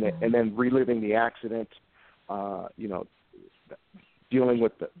and then reliving the accident. Dealing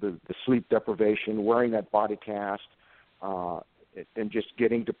with the sleep deprivation, wearing that body cast, and just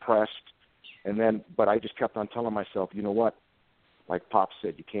getting depressed. But I just kept on telling myself, you know what? Like Pop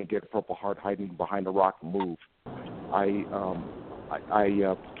said, you can't get a Purple Heart hiding behind a rock and move. I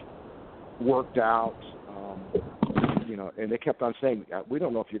worked out, and they kept on saying, we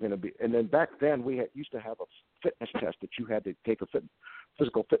don't know if you're going to be. And then back then we used to have a fitness test that you had to take a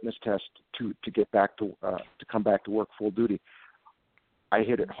physical fitness test to get back to come back to work full duty. I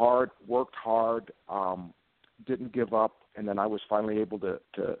hit it hard, worked hard, didn't give up, and then I was finally able to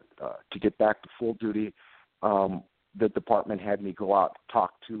get back to full duty. The department had me go out,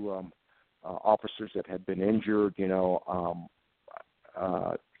 talk to officers that had been injured, to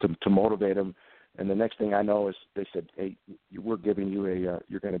motivate them. And the next thing I know is they said, "Hey, we're giving you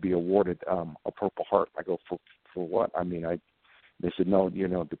you're going to be awarded a Purple Heart." I go, for what? I mean, they said, no,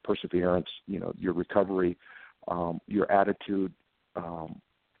 the perseverance, your recovery, your attitude.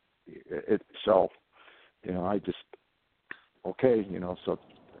 I just, okay, so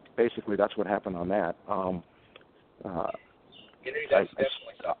basically that's what happened on that. That's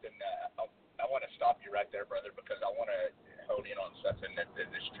definitely something. I want to stop you right there, brother, because I want to hone in on something that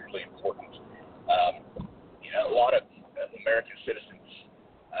is truly important.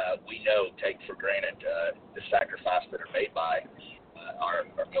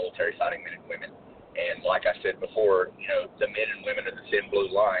 military fighting men and women. And like I said before, the men and women of the thin blue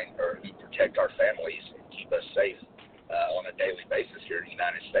line are who protect our families and keep us safe on a daily basis here in the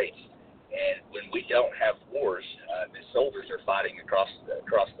United States. And when we don't have wars, the soldiers are fighting across the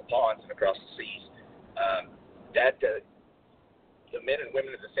ponds and across the seas. The men and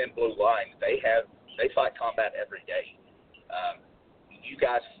women of the thin blue line, they fight combat every day. You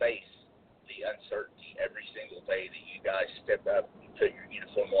guys face the uncertainty every single day that you guys step up, you put your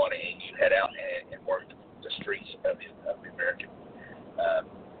uniform on, and you head out and work the streets of America.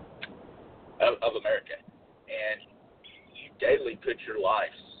 Of America. And you daily put your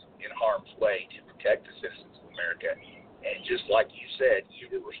lives in harm's way to protect the citizens of America. And just like you said,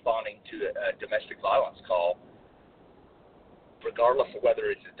 you were responding to a domestic violence call, regardless of whether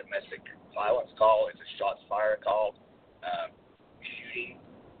it's a domestic violence call, it's a shots fired call, shooting,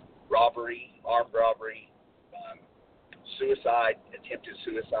 robbery, armed robbery, suicide, attempted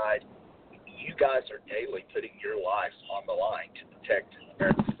suicide. You guys are daily putting your lives on the line to protect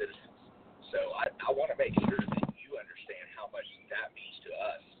American citizens. So I want to make sure that you understand how much that means to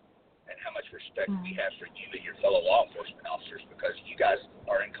us and how much respect we have for you and your fellow law enforcement officers, because you guys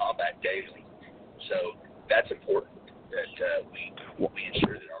are in combat daily. So that's important that we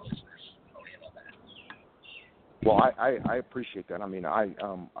ensure that our listeners hone in on that. Well, I appreciate that. I mean, I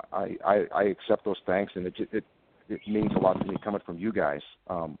accept those thanks, and it means a lot to me coming from you guys.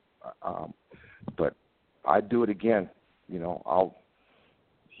 But I'd do it again. I'll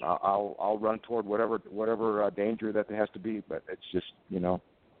run toward whatever danger that there has to be. But it's just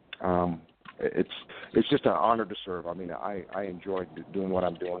it's just an honor to serve. I mean, I enjoy doing what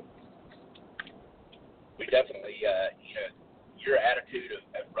I'm doing. We definitely, your attitude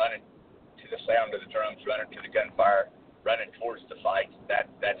of running to the sound of the drums, running to the gunfire, running towards the fight, that's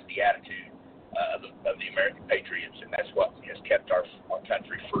the attitude of the American patriots, and that's what has kept our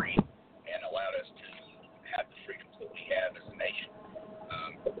country free and allowed us to have the freedoms that we have as a nation.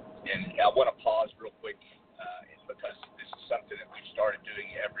 And I want to pause real quick because this is something that we've started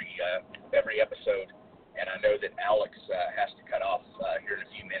doing every episode, and I know that Alex has to cut off here in a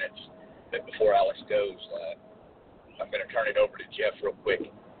few minutes. But before Alex goes, I'm going to turn it over to Jeff real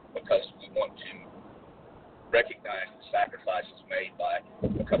quick, because we want to recognize the sacrifices made by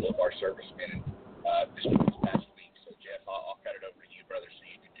a couple of our servicemen this past week. So, Jeff, I'll cut it over to you, brother, so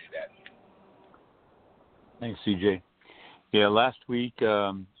you can do that. Thanks, CJ. Yeah, last week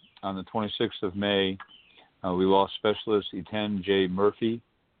on the 26th of May, we lost Specialist Lieutenant J. Murphy.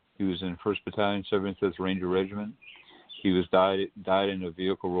 He was in 1st Battalion, 75th Ranger Regiment. He died in a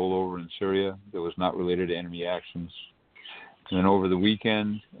vehicle rollover in Syria that was not related to enemy actions. And then over the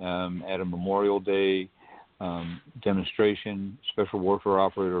weekend, at a Memorial Day demonstration, Special Warfare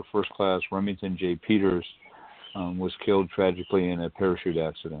Operator 1st Class Remington J. Peters was killed tragically in a parachute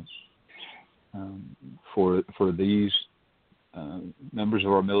accident. For these members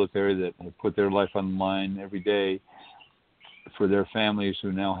of our military that have put their life on the line every day, for their families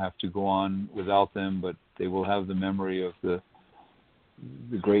who now have to go on without them, but they will have the memory of the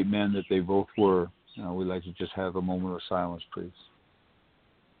great men that they both were. We'd like to just have a moment of silence, please.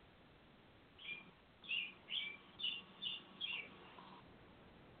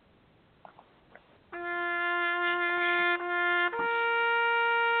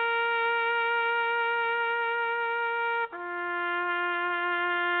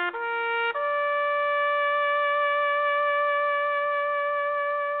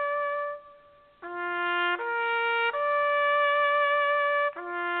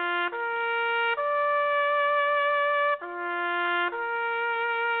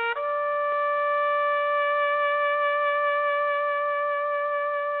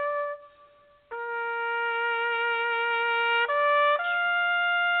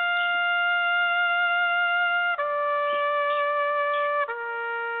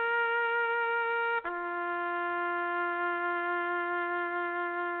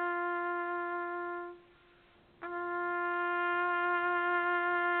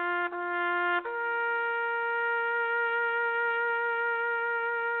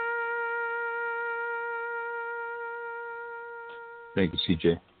 Thank you,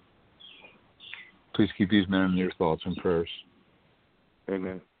 CJ. Please keep these men in your thoughts and prayers.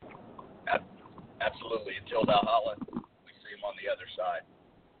 Amen. Absolutely. Until Valhalla, we see him on the other side.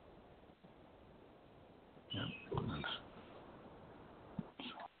 Yeah. Thanks.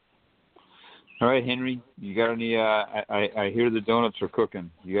 All right, Henry, you got any? I hear the donuts are cooking.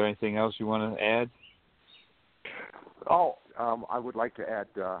 You got anything else you want to add? I would like to add.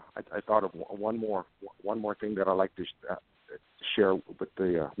 I thought of one more thing that I'd like to share with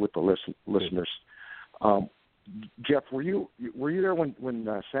the listeners. Jeff, were you there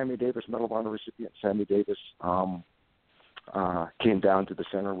when Sammy Davis, Medal of Honor recipient Sammy Davis, came down to the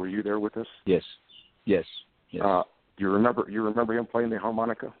center? Were you there with us? Yes. Do you remember him playing the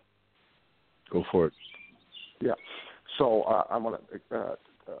harmonica? Go for it. Yeah. So I want to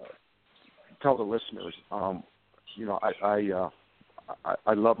tell the listeners, I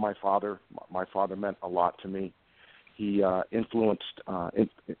love my father. My father meant a lot to me. He influenced. It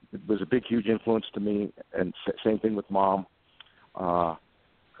was a big, huge influence to me, and same thing with Mom. I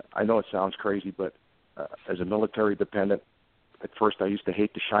know it sounds crazy, but as a military dependent, at first I used to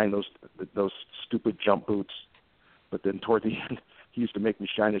hate to shine those stupid jump boots, but then toward the end, he used to make me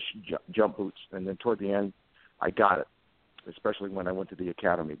shine his jump boots, and then toward the end, I got it. Especially when I went to the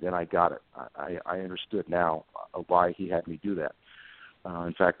academy, then I got it. I understood now why he had me do that.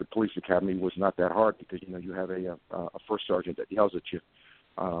 In fact, the police academy was not that hard because you have a first sergeant that yells at you.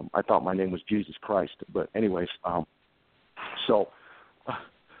 I thought my name was Jesus Christ, but anyways, I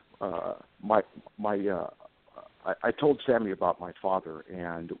told Sammy about my father,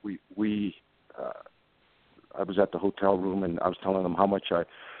 and I was at the hotel room and I was telling him how much I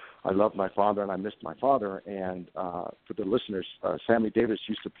loved my father and I missed my father. And for the listeners, Sammy Davis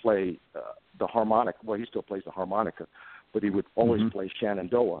used to play the harmonica. Well, he still plays the harmonica, but he would always play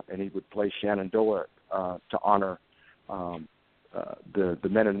Shenandoah, and he would play Shenandoah to honor the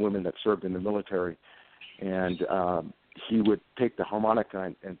men and women that served in the military. And he would take the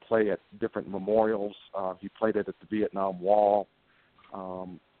harmonica and play at different memorials. He played it at the Vietnam Wall,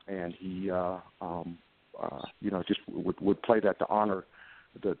 and he just would play that to honor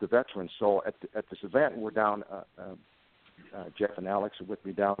the veterans. So at this event, we're down. Jeff and Alex are with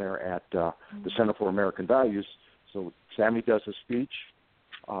me down there at the Center for American Values. So Sammy does a speech,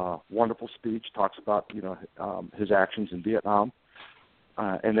 wonderful speech, talks about his actions in Vietnam,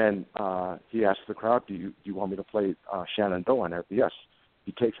 and then he asks the crowd, "Do you want me to play Shenandoah?" And yes,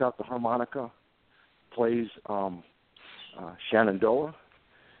 he takes out the harmonica, plays Shenandoah,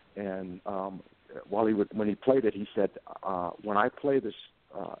 and when he played it, he said, "When I play this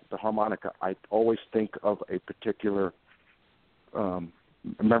the harmonica, I always think of a particular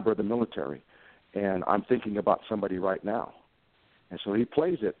member of the military, and I'm thinking about somebody right now." And so he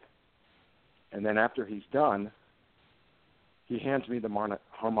plays it, and then after he's done, he hands me the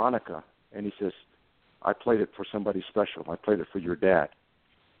harmonica, and he says, "I played it for somebody special. I played it for your dad."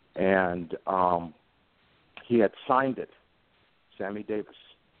 And he had signed it, Sammy Davis.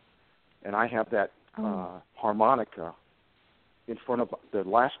 And I have that harmonica in front of the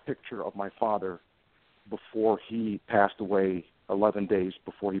last picture of my father before he passed away, 11 days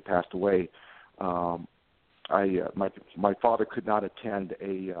before he passed away. My father could not attend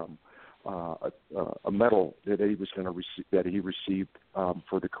a medal that he was going to receive, that he received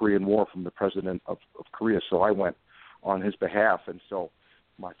for the Korean War from the president of Korea. So I went on his behalf, and so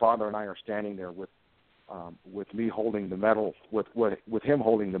my father and I are standing there with me holding the medal, with him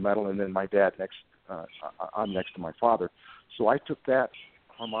holding the medal, and then my dad next. I'm next to my father. So I took that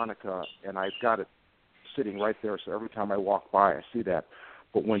harmonica and I've got it sitting right there. So every time I walk by, I see that.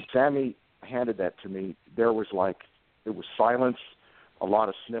 But when Sammy handed that to me, there was it was silence, a lot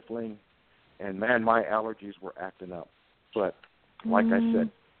of sniffling, and man, my allergies were acting up. But like I said,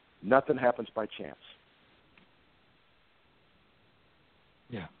 nothing happens by chance.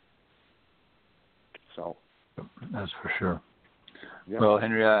 Yeah. So that's for sure. Yeah. Well,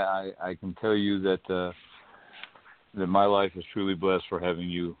 Henry, I can tell you that my life is truly blessed for having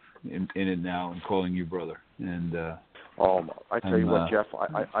you in it now and calling you brother. And I tell you what, Jeff,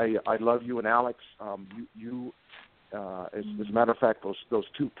 I love you and Alex. You as a matter of fact, those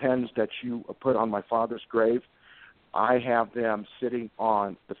two pens that you put on my father's grave, I have them sitting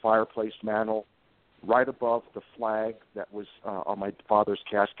on the fireplace mantle, right above the flag that was on my father's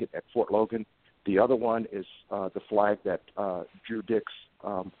casket at Fort Logan. The other one is the flag that Drew Dix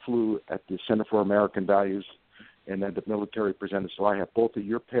flew at the Center for American Values, and then the military presented. So I have both of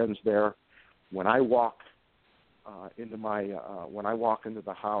your pens there. When I walk into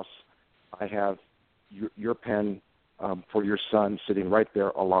the house, I have your pen for your son sitting right there,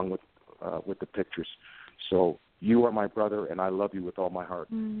 along with the pictures. So you are my brother, and I love you with all my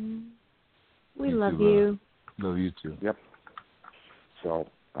heart. We love you. Love you too. Yep. So.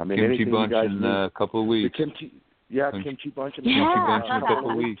 I mean, kimchi bunch in a couple of weeks. Kimchi bunch in a couple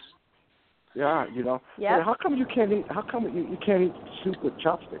of weeks. Yeah, Yeah. How come you can't eat? How come you can't eat soup with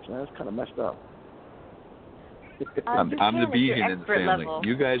chopsticks? Man, that's kind of messed up. I'm the Bijan in the family. Level.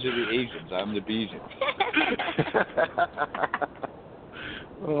 You guys are the Asians. I'm the Bijan.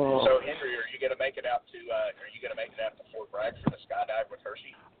 So Henry, are you going to make it out to Fort Bragg for the skydive with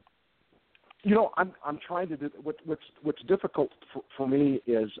Hershey? I'm trying to do what's difficult for me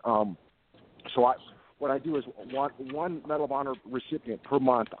is what I do is one Medal of Honor recipient per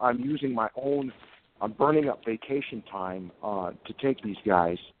month. I'm using my own. I'm burning up vacation time to take these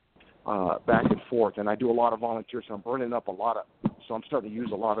guys back and forth, and I do a lot of volunteers. So I'm burning up so I'm starting to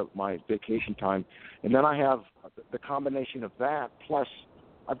use a lot of my vacation time, and then I have the combination of that plus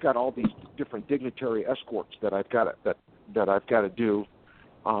I've got all these different dignitary escorts that I've got to do.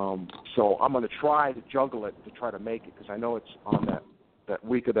 So I'm going to try to juggle it to try to make it because I know it's on that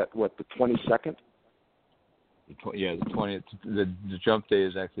week of the 22nd. The 20th. The jump day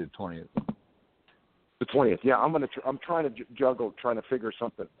is actually the 20th. The 20th. Yeah, I'm trying to juggle, trying to figure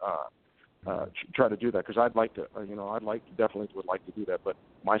something. Try to do that because I'd like to. Definitely would like to do that, but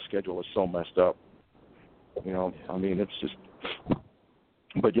my schedule is so messed up. I mean, it's just.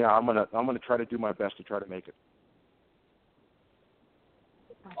 But yeah, I'm gonna try to do my best to try to make it.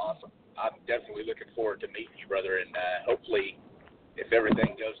 Awesome. I'm definitely looking forward to meeting you, brother, and hopefully, if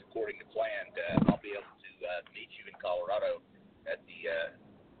everything goes according to plan, I'll be able to meet you in Colorado at the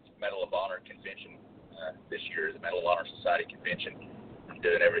Medal of Honor convention this year, the Medal of Honor Society convention. I'm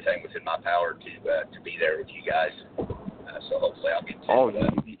doing everything within my power to be there with you guys. So hopefully I'll get to.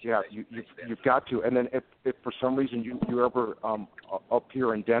 You've got to. And then if for some reason you ever up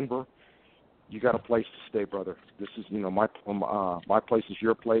here in Denver, you got a place to stay, brother. This is my place is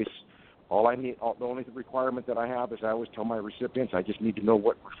your place. All I need, the only requirement that I have is I always tell my recipients I just need to know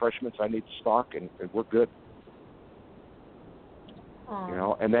what refreshments I need to stock, and we're good.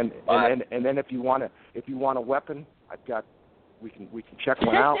 And then if you want a weapon, we can check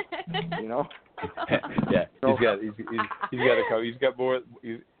one out. Yeah, he's got more.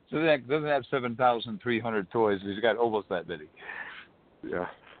 He doesn't have 7,300 toys. He's got almost that many. Yeah,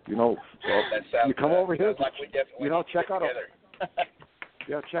 so you come over here. Like check out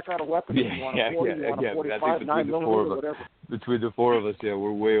check out a weapon. If you want a 40, you want a 45, 9mm, whatever. Between the four of us,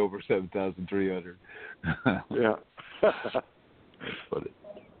 we're way over 7,300. Yeah. That's funny.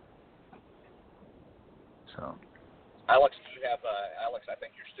 So. Alex, Alex, I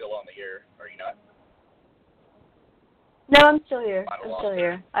think you're still on the air, are you not? No, I'm still here.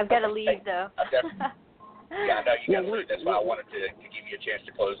 I've got to leave, though. Yeah, I know you got to leave. That's why I wanted to give you a chance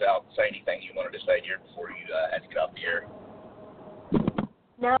to close out, say anything you wanted to say here before you had to get off the air.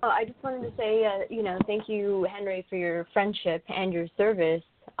 No, I just wanted to say, thank you, Henry, for your friendship and your service.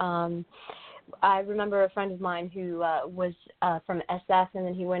 I remember a friend of mine who was from SF, and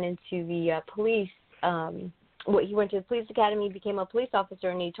then he went into the police. He went to the police academy, became a police officer,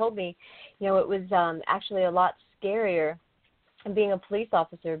 and he told me, it was actually a lot scarier being a police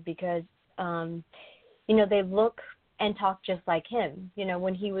officer because, they look and talk just like him.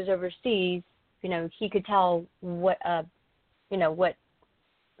 When he was overseas, he could tell what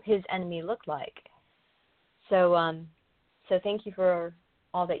his enemy looked like. So thank you for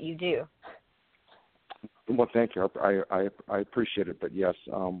all that you do. Well, thank you. I appreciate it, but yes,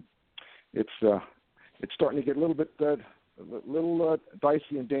 it's starting to get a little bit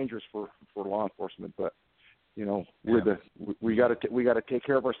dicey and dangerous for law enforcement. But we got to take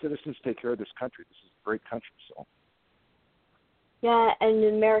care of our citizens, take care of this country. This is a great country. So. Yeah, and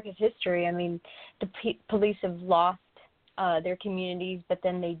in America's history, I mean, the police have lost their communities, but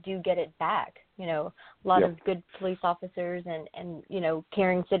then they do get it back. A lot of good police officers and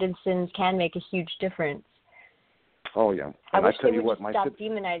caring citizens can make a huge difference. Oh yeah, I wish tell they you would what, stop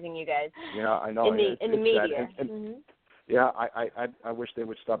demonizing you guys. Yeah, I know. In the media. Yeah, I wish they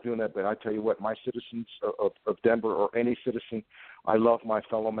would stop doing that. But I tell you what, my citizens of Denver or any citizen, I love my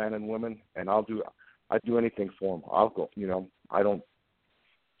fellow men and women, and I'd do anything for them. I'll go. I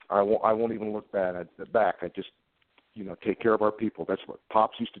won't even look back. I just take care of our people. That's what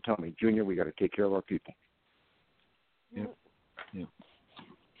Pops used to tell me, Junior. We got to take care of our people. Yeah.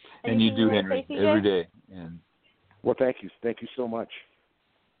 And you do, Henry, every day. And well, thank you so much.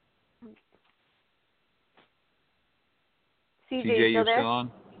 CJ, you're still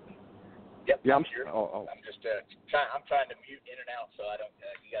on? Yep. Yeah, I'm here. I'm just trying to mute in and out so I don't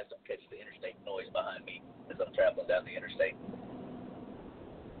you guys don't catch the interstate noise behind me as I'm traveling down the interstate.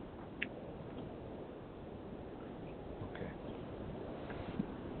 Okay.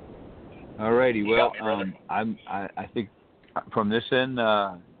 All righty. Well, I think from this end,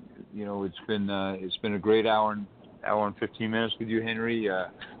 it's been a great hour and 15 minutes with you, Henry.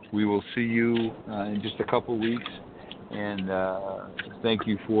 We will see you in just a couple weeks, and thank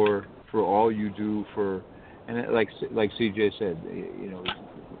you for all you do and like CJ said,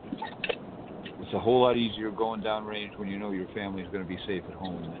 it's a whole lot easier going downrange when you know your family is going to be safe at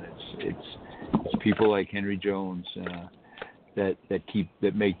home, and it's people like Henry Jones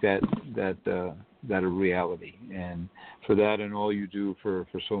that make that a reality. And for that and all you do for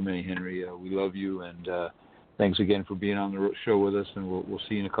so many, Henry, we love you, and thanks again for being on the show with us, and we'll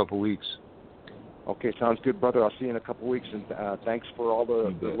see you in a couple of weeks. Okay, sounds good, brother. I'll see you in a couple of weeks, and thanks for all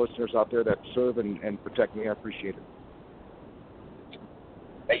the listeners out there that serve and protect me. I appreciate it.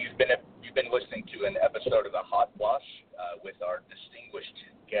 Hey, you've been listening to an episode of the Hotwash with our distinguished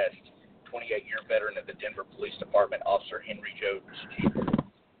guest, 28-year veteran of the Denver Police Department, Officer Henry Jones Jr.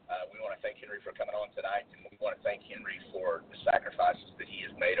 We want to thank Henry for coming on tonight, and we want to thank Henry for the sacrifices that he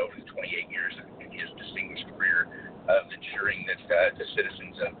has made over the 28 years in his distinguished career of ensuring that the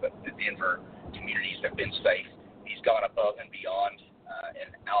citizens of the Denver communities have been safe. He's gone above and beyond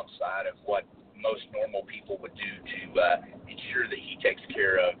and outside of what most normal people would do to ensure that he takes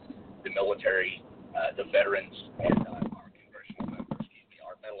care of the military, the veterans, and our congressional members,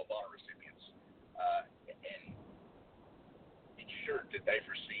 our Medal of Honor recipients, and ensure that they've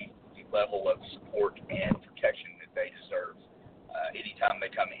received the level of support and protection that they deserve. Anytime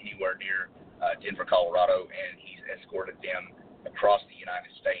they come anywhere near Denver, Colorado, and he's escorted them across the United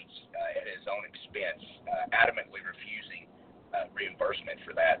States at his own expense, adamantly refusing reimbursement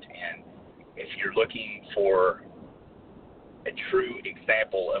for that. And if you're looking for a true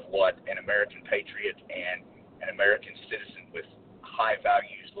example of what an American patriot and an American citizen with high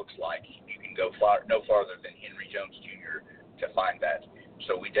values looks like, you can go no farther than Henry Jones Jr. to find that.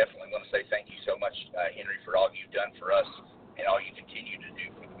 So we definitely want to say thank you so much, Henry, for all you've done for us and all you continue to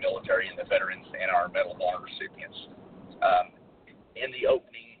do for the military and the veterans and our Medal of Honor recipients. In the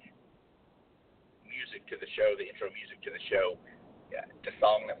opening music to the show, the intro music to the show, the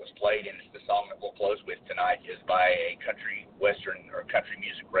song that was played, and it's the song that we'll close with tonight, is by a country western or country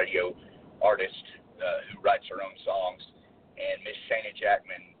music radio artist who writes her own songs. And Miss Shana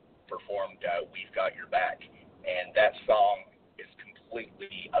Jackman performed We've Got Your Back. And that song is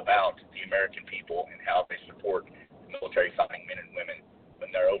completely about the American people and how they support the military fighting men and women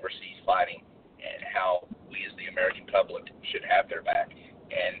when they're overseas fighting, and how we as the American public should have their back.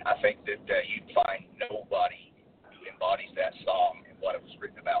 And I think that you'd find nobody who embodies that song and what it was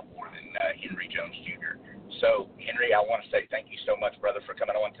written about more than Henry Jones Jr. So, Henry, I want to say thank you so much, brother, for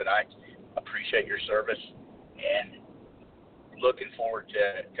coming on tonight. Appreciate your service, and looking forward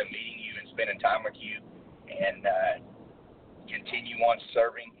to meeting you and spending time with you, and continue on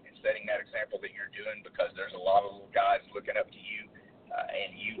serving and setting that example that you're doing, because there's a lot of little guys looking up to you,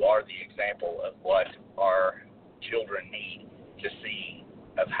 and you are the example of what our children need to see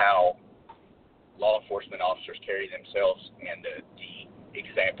of how law enforcement officers carry themselves, and the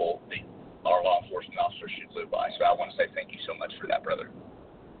example that our law enforcement officers should live by. So I want to say thank you so much for that, brother.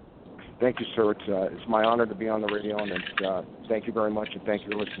 Thank you, sir. It's my honor to be on the radio, and thank you very much, and thank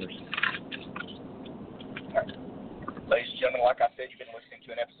you, listeners. All right. Ladies and gentlemen, like I said, you've been listening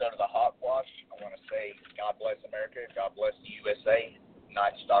to an episode of the Hotwash. I want to say God bless America, God bless the USA.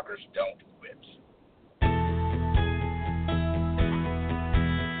 Night Stalkers don't quit.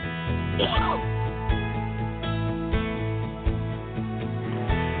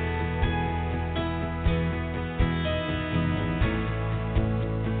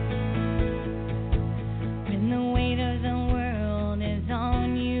 When the weight of the world is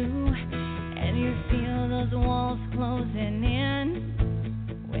on you and you feel those walls closing in,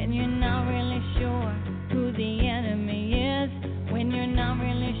 when you're not really sure who the enemy is, when you're not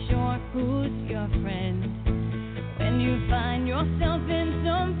really sure who's your friend, when you find yourself in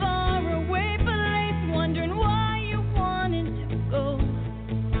some faraway place, wondering why you wanted to go,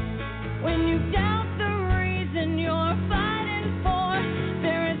 when you doubt the reason you're fighting for,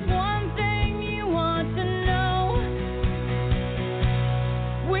 there is one thing you want to know: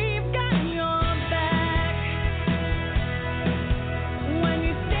 we've got your back. When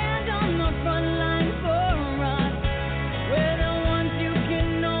you stand on the front line for us, we're the ones you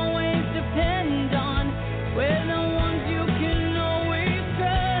can always depend on. We're the ones you can always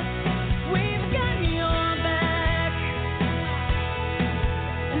trust. We've got your back.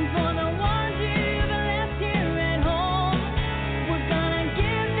 And for the ones you've left here at home, we're gonna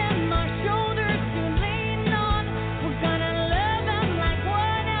give them our shoulders to lean on. We're gonna love them like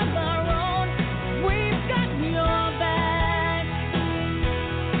one of our own. We've got your back.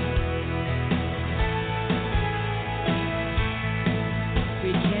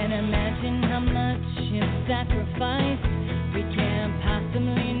 We can't imagine how much you've sacrificed